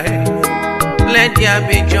life. Let there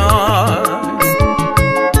be joy.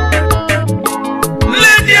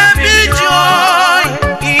 Let there be joy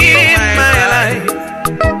in my life.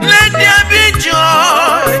 Let there be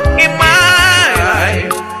joy in my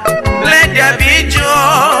life. Let there be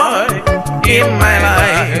joy in my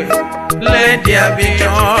life. Let there be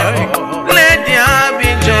joy. Let there be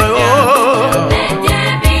joy. Oh. Let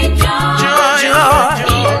there be joy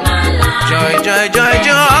in my life. Joy, joy, joy,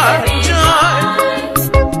 joy, joy.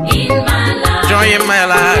 In my life. Joy in my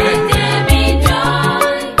life. Let there be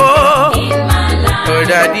joy Oh, in my life. oh,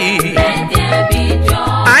 Daddy. Let there be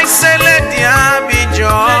joy. I say, let there be joy.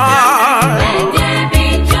 Let there be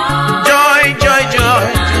joy. Joy, joy, joy,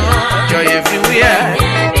 joy everywhere. Let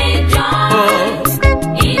there be joy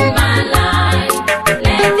in my life.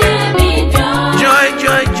 Let there be joy. Joy,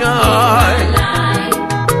 joy, joy. Life.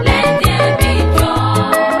 Let there be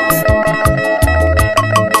joy.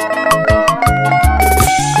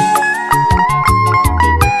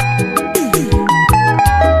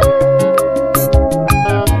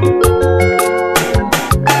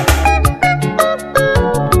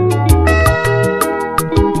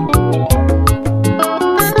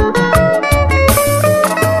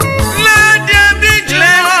 Let there be joy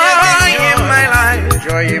in my life.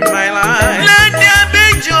 Joy in my life. Let there be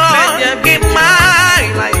joy in my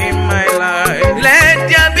life. In my life. Let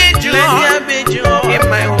there be joy in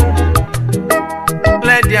my home.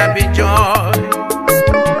 Let there be joy.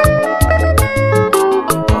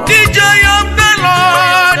 The joy of the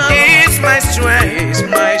Lord is my strength. Is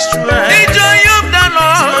my strength. The joy of the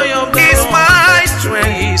Lord is my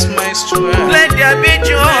strength. Is my strength. Let there be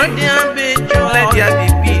joy. Let there be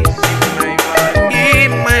peace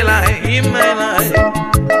in my life. In my life.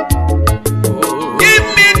 Give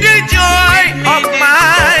me the joy of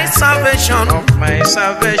my salvation. Of my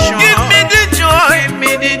salvation. Give me the joy. Give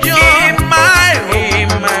me the joy in my home. In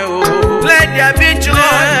my home. Let there be joy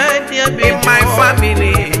in my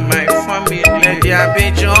family. In my family. Let there be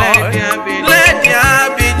joy. Let there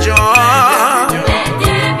be joy. Let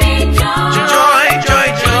there be joy. Joy, joy,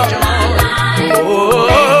 joy. Oh,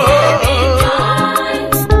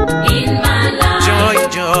 In my life. joy,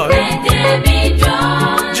 joy, Let there be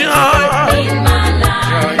joy. joy, In my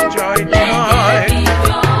life. joy, Let there be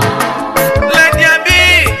joy. Let there be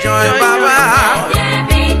joy, Baba. Let there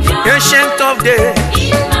be joy. Ancient of days,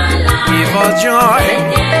 In my life. give us joy Let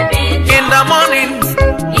there be joy. in the morning,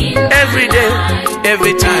 In my every day, life.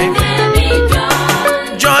 every time. Let there be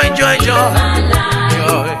joy. Joy, joy, joy, My life.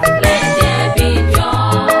 joy. Let there be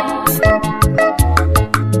joy.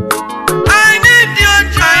 I need your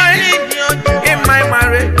joy in my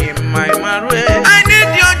marriage. In my marriage. I need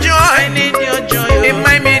your joy. I need your joy in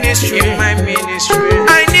my ministry. In my ministry.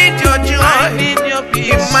 I need your joy. I need your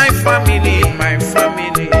peace in my family. In my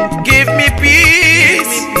family. Give me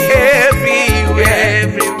peace everywhere.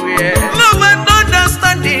 Everywhere. Love and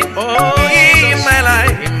understanding in my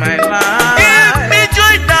life. In my life. Give me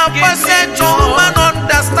joy that passes human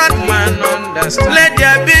understanding. Let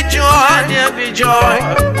there be joy. Let there be joy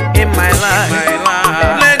in my life.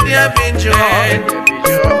 Let there be joy.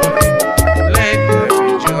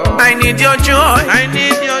 I need your joy. I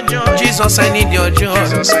need your joy. Jesus, I need your joy.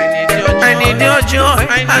 I need your joy.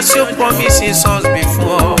 As you promised us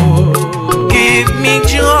before. Give me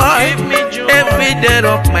joy every day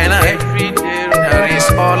of my life. That is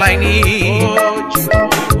all I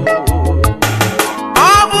need.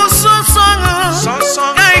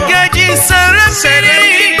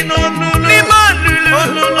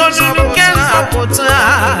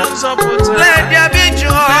 Let there be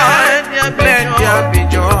joy. Let there be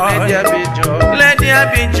joy. Let there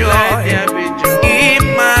be joy in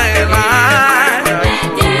my life. Let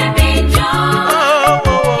there be joy.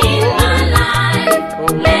 In my life.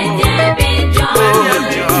 Let there be joy.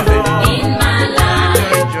 In my life.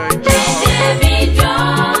 Let there be joy.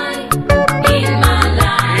 In my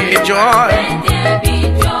life. Joy. Let there be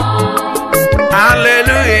joy.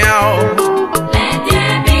 Hallelujah. Let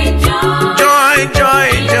there be joy. Joy, joy,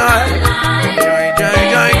 joy. Joy, joy,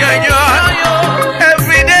 joy, joy, joy.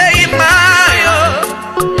 Every day in my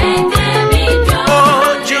Let there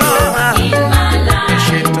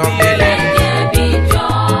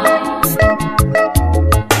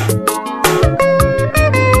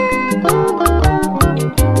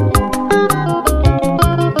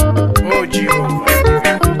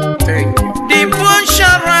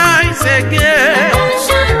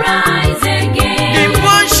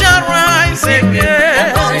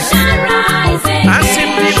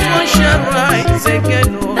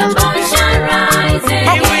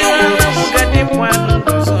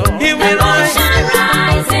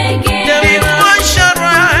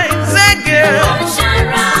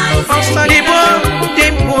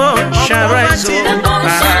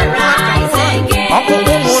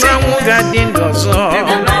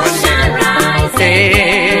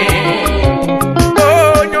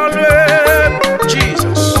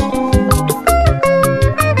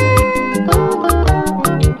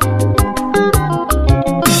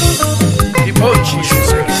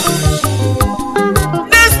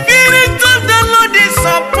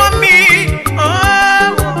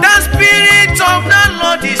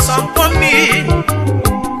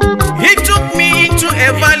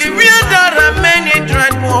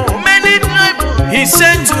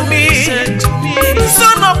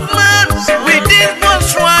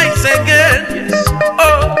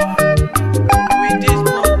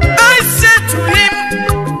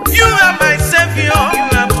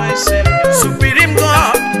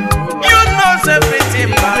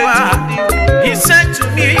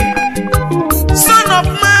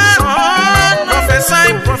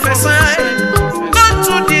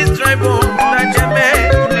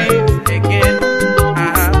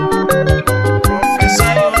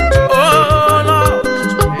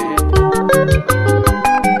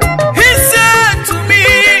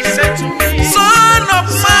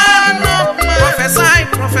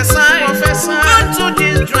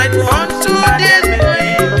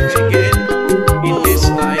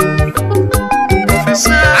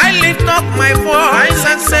up my voice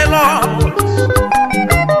and say, Lord,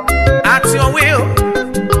 at your will,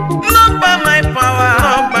 not by my power,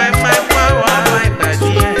 not by my power, by my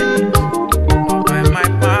strength, not by my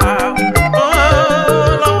power. Oh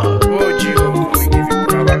Lord, oh Jehovah, we give you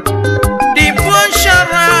power. The bone shall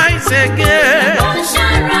rise again. The bone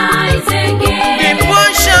shall rise again. The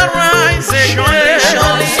bone shall rise again.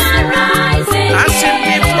 Surely, shall rise again. I said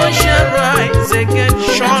the bone shall rise again.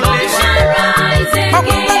 Surely, shall rise again.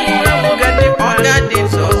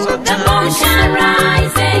 the bone shall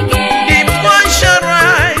rise again. The bone shall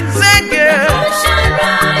rise again. Shall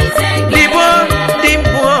rise again. The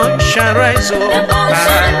bone shall rise. The bone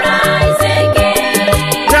shall rise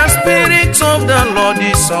again. The Spirit of the Lord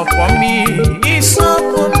is upon me. Is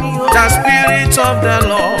upon me. The Spirit of the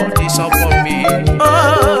Lord is upon me.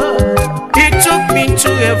 Oh, He took me to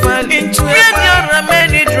a valley where there are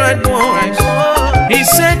many dry bones. He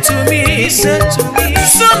said to me,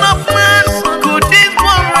 Son of man, could this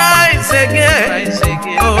one rise again?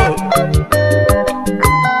 Oh,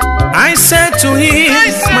 I said to him,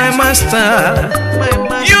 my master,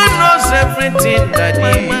 you knows everything that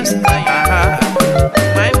my master.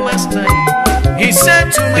 He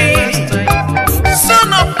said to me, Son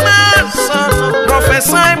of man,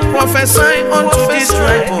 prophesy unto this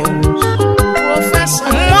dry bones.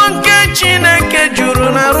 Monkey Chineke juru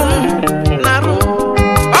narum.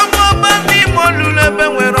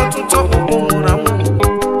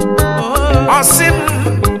 Osim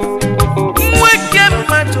mweke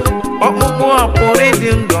mmadụ ọkpụkpụ ọpụrụ ịdị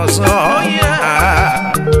ndụ ọzọ.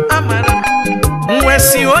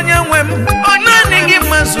 Mwesi onye nwe m, naanị gị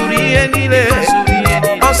mazuru ihe niile.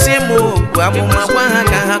 Ọsị m okwu amụma gwa ha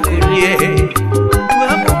ka ha kulie.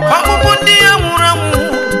 Ọkpụkpụ ndị ya nwụrụ anwụ,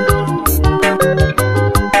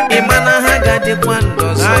 ị ma na ha ga-adịkwa ndụ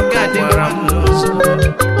ọzọ.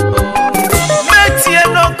 Metie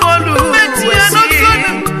n'okolu,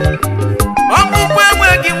 ọkpụkpụ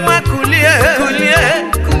enweghị nwa kulie.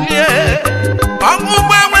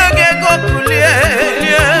 Ọkpụkpụ enweghị ego kulie.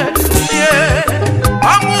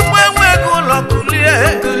 Ọkpụkpụ enweghị ụlọ kulie.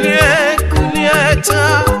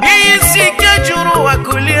 Taa ihe isi ike juru ụwa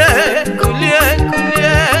kulie.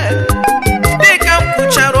 Dịka m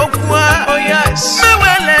kwuchara okwu a,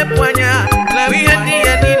 mewele anya ihe ndị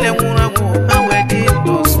ya niile nwụrụ anwụ, ha wee dị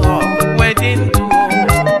ndụ ọzọ, wee dị ndụ.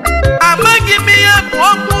 Amaghị m ihe bụ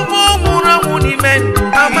ọkpụkpụ nwụrụ anwụ n'ime ndụ.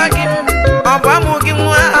 Amaghị m, ọ bụ amụghị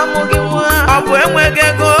nwa, ọ bụ enweghị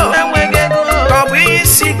ego, ọ bụ ihe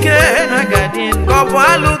isi ike, ọ bụ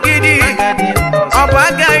alụgidi, ọ bụ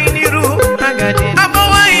agaghị n'iru,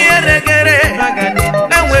 abụwa ihe regere,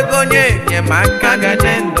 enweghị onye enyemaka.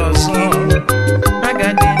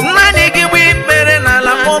 Naanị gị bụ ikpere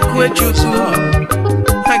n'ala okwu Chukwu.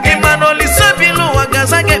 Gị ma na Olise bi n'ụwa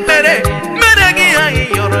gaza gị ekpere, mere gị ha ị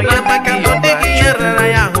yọrọ ya maka na ọ dịghị ihe rara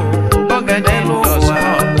ya ahụ. Ọ ga-adị n'ụwa.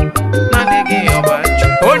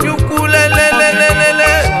 Onye ukwu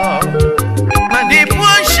lelelelele. The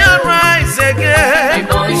bone shall rise again.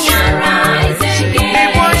 The bone shall rise again. The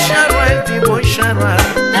bone shall rise. The bone shall rise.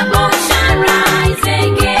 The bone shall rise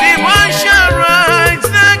again. The bone shall rise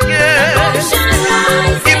again. The bone shall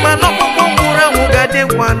rise again. Ịma na ọkpụkpụ nwụrụ anwụ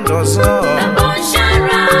ga-adịkwa ndụ ọzọ. The bone shall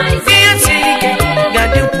rise Ihe siri ike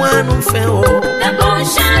ga-adịkwa mfe o. The bone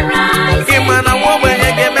shall rise Ịma na nwa ogbenye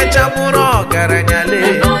ga-emecha bụrụ ọgaranya lee.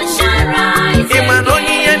 The bone shall rise Ịma na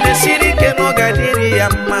onye ihe na-esiri ike na ọ ga-adịrị ya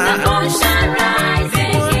mma. The bone shall rise The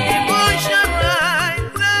again. bone shall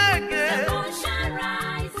rise again. The bone shall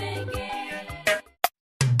rise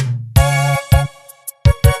again.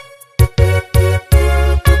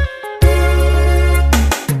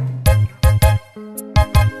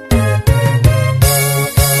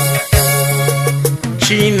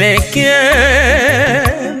 Chineke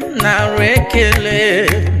nara ekele,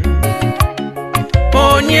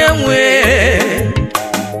 onye nwe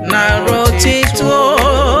nara otito.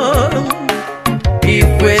 I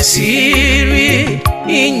kwesịrị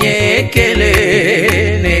inye ekele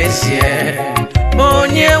n'ezie,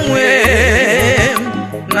 onye nwe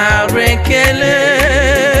nara ekele.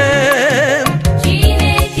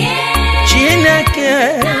 Chineke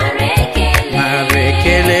nara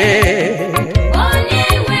ekele,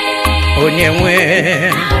 onye nwe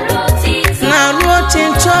na-arụ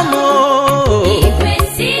otito m.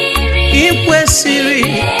 I kwesịrị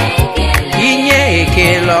inye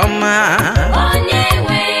ekele ọma,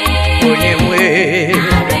 onye nwe.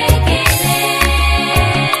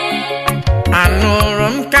 Anụrụ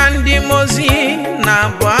m ka ndị mozi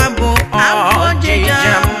na-abụ abụ ọjịja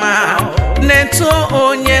mma, na-eto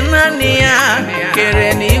onye naanị ya kere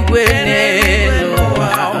n'igwe n'ụwa.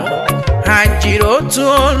 Ha jiri otu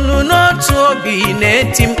olu n'otu obi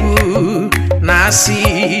na-eti mkpu,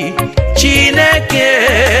 na-asị Chineke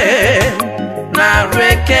nara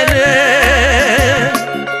ekele,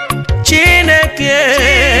 Chineke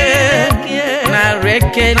nara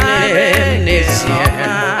ekele n'ezie.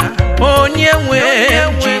 Onye nwe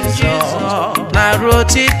Jizọs nara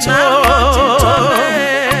otito,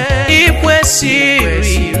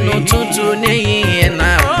 ikwesịrị n'ụtụtụ n'ehihie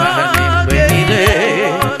n'abalị mgbe niile.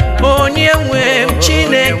 Onye nwe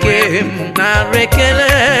Chineke nara ekele,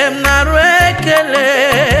 nara ekele,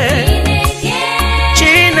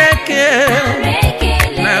 Chineke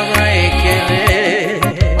nara ekele.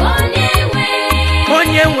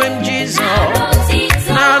 Onye nwe Jizọs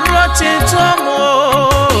nara otito mo,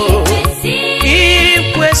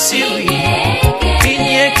 ikwesịrị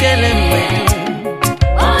inye ekele mgbe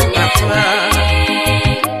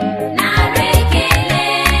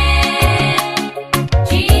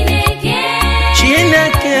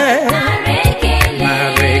Chineke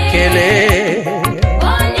nara ekele.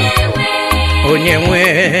 Onye nwe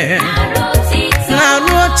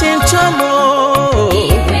nara otito mo,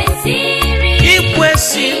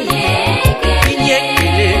 ikwesịrị inye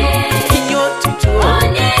ekele, inye otuto.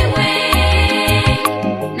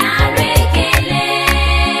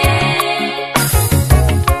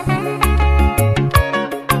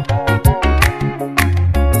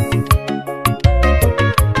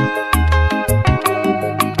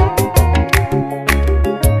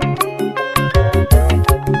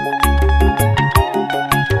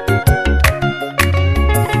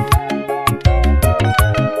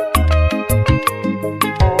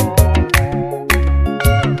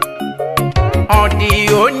 Ọ dị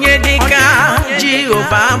onye dịka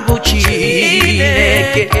Jehova bụ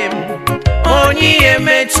Chineke, onye ihe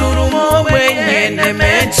metụrụ m ogbenye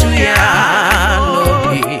na-emetụ ya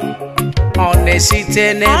n'obi. Ọ na-esite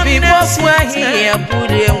n'ebipọpụ ahịhịa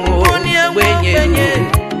bulie nwa ogbenye elu.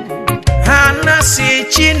 Ha na-asị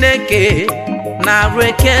Chineke nara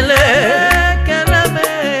ekele.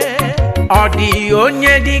 Ọ dị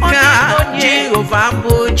onye dịka Jehova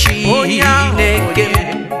bụ Chineke,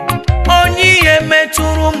 onye ihe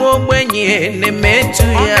metụrụ m ogbenye na-emetụ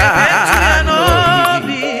ya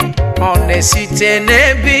n'obi. Ọ na-esite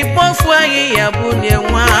n'ebe mkpofu ahịhịa bulie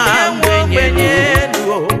nwa ogbenye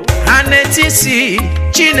elu. Ha na-etisi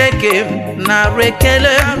Chineke nara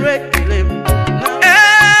ekele,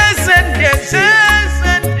 eze ndị eze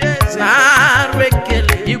nara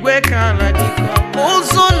ekele. Igwe kala dịka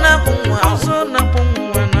ụzọ na-akpụ nwa, ụzọ na-akpụ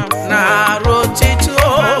nwa nara otito.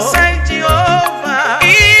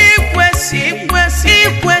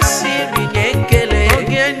 Ikwesịrị nye ekele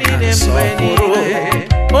oge niile mgbe niile.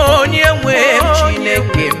 Onye nwe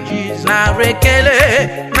Chineke nara ekele,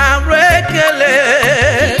 nara ekele,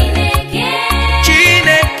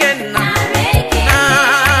 Chineke nara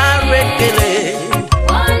ekele.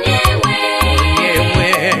 Onye nwe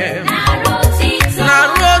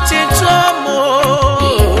nara otito mo,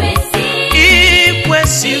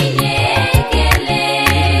 ikwesịrị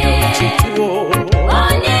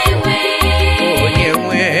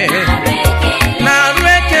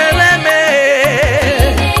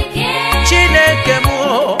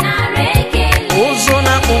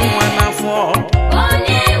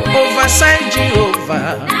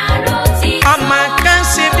Jehovah.